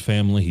 praying for his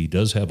family. He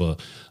does have a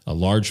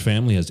large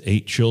family, has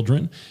 8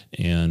 children,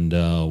 and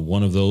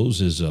one of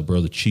those is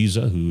Brother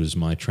Chiza, who is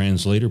my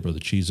translator. Brother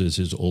Chiza is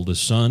his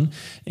oldest son,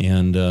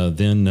 and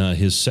then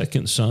his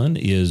second son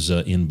is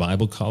in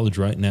Bible college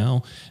right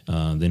now.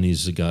 Then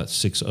he's got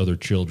 6 other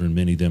children.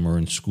 Many of them are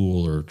in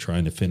school or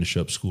trying to finish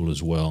up school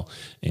as well.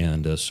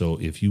 And so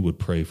if you would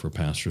pray for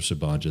Pastor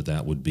Sabaja,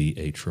 that would be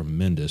a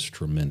tremendous,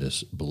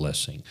 tremendous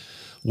blessing.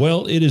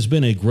 Well, it has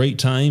been a great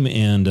time,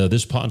 and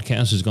this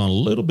podcast has gone a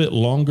little bit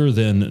longer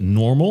than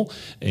normal,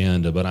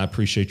 but I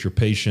appreciate your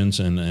patience,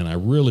 and I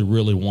really,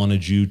 really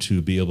wanted you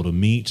to be able to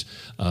meet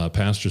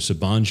Pastor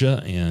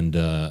Sabanja and,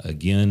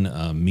 again,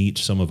 meet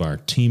some of our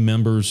team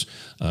members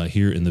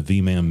here in the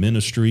VMAM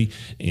ministry,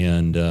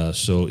 and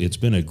so it's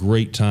been a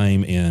great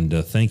time, and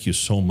thank you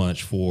so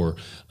much for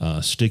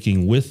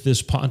sticking with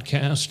this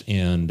podcast,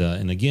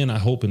 and again, I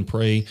hope and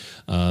pray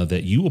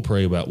that you will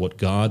pray about what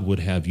God would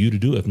have you to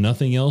do, if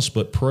nothing else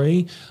but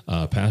pray.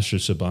 Pastor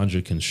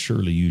Sabanja can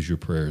surely use your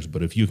prayers,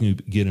 but if you can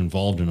get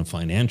involved in a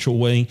financial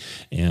way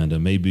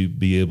and maybe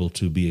be able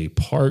to be a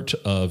part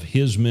of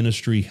his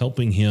ministry,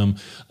 helping him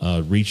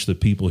reach the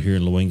people here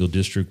in Loango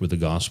District with the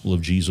gospel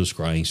of Jesus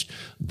Christ,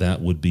 that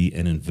would be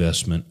an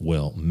investment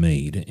well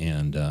made.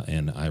 And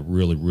I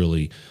really,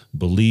 really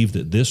believe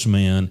that this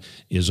man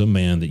is a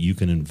man that you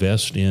can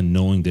invest in,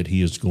 knowing that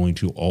he is going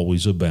to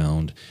always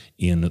abound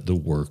in the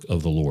work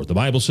of the Lord. The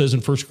Bible says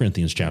in 1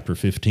 Corinthians chapter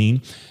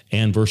 15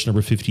 and verse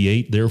number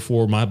 58,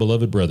 "Therefore, my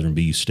beloved brethren,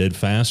 be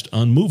steadfast,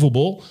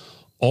 unmovable,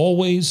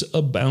 always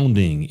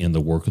abounding in the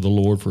work of the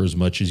Lord, for as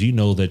much as you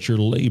know that your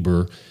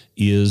labor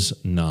is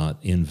not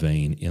in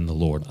vain in the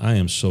Lord." I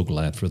am so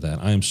glad for that.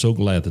 I am so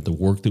glad that the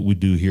work that we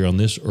do here on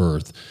this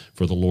earth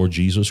for the Lord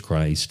Jesus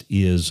Christ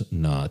is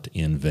not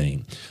in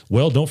vain.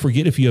 Well, don't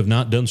forget, if you have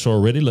not done so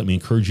already, let me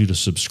encourage you to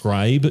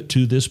subscribe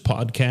to this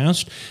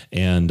podcast.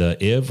 And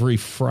every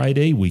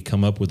Friday we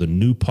come up with a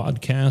new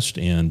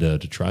podcast and to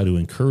try to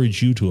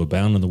encourage you to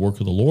abound in the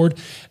work of the Lord,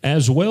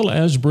 as well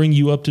as bring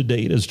you up to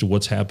date as to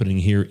what's happening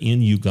here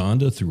in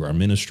Uganda through our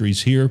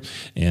ministries here,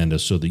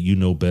 and so that you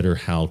know better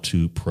how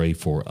to pray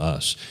for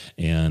us.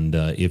 And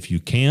if you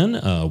can,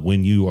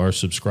 when you are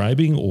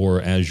subscribing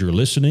or as you're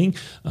listening,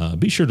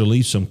 be sure to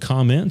leave some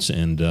comments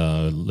and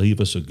leave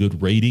us a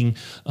good rating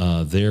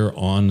there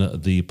on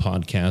the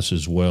podcast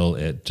as well.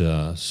 At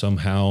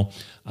somehow,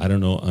 I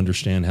don't know,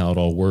 understand how it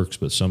all works,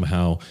 but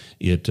somehow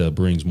it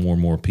brings more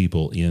and more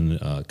people in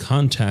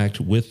contact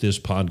with this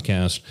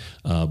podcast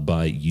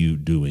by you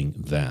doing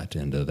that.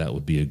 And that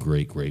would be a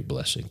great, great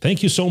blessing.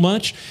 Thank you so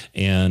much.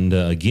 And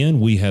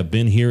again, we have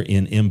been here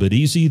in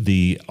Mbadizi.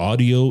 The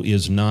audio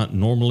is not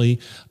normally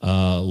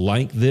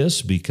like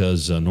this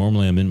because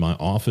normally I'm in my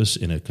office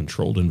in a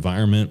controlled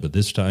environment, but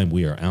this time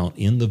we are out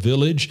in the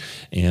village.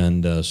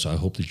 And so I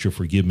hope that you'll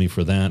forgive me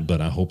for that,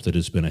 but I hope that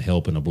it's been a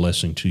help and a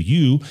blessing to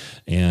you.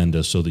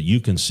 And so that you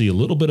can see a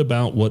little bit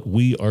about what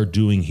we are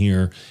doing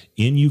here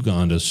in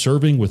Uganda,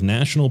 serving with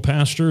national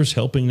pastors,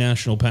 helping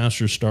national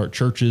pastors start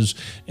churches,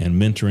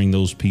 and mentoring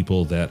those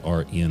people that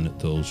are in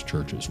those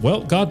churches.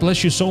 Well, God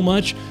bless you so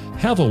much.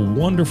 Have a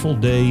wonderful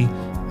day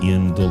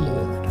in the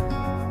Lord.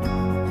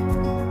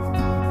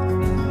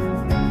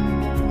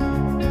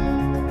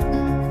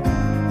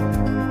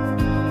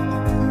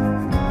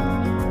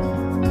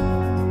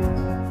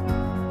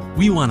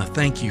 We want to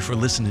thank you for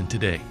listening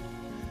today.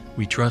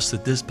 We trust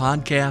that this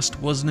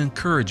podcast was an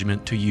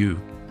encouragement to you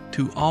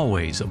to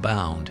always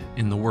abound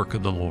in the work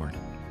of the Lord.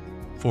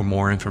 For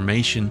more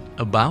information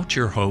about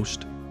your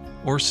host,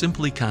 or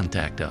simply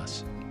contact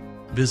us,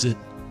 visit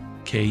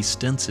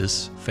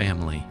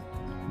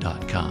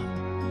kstensisfamily.com.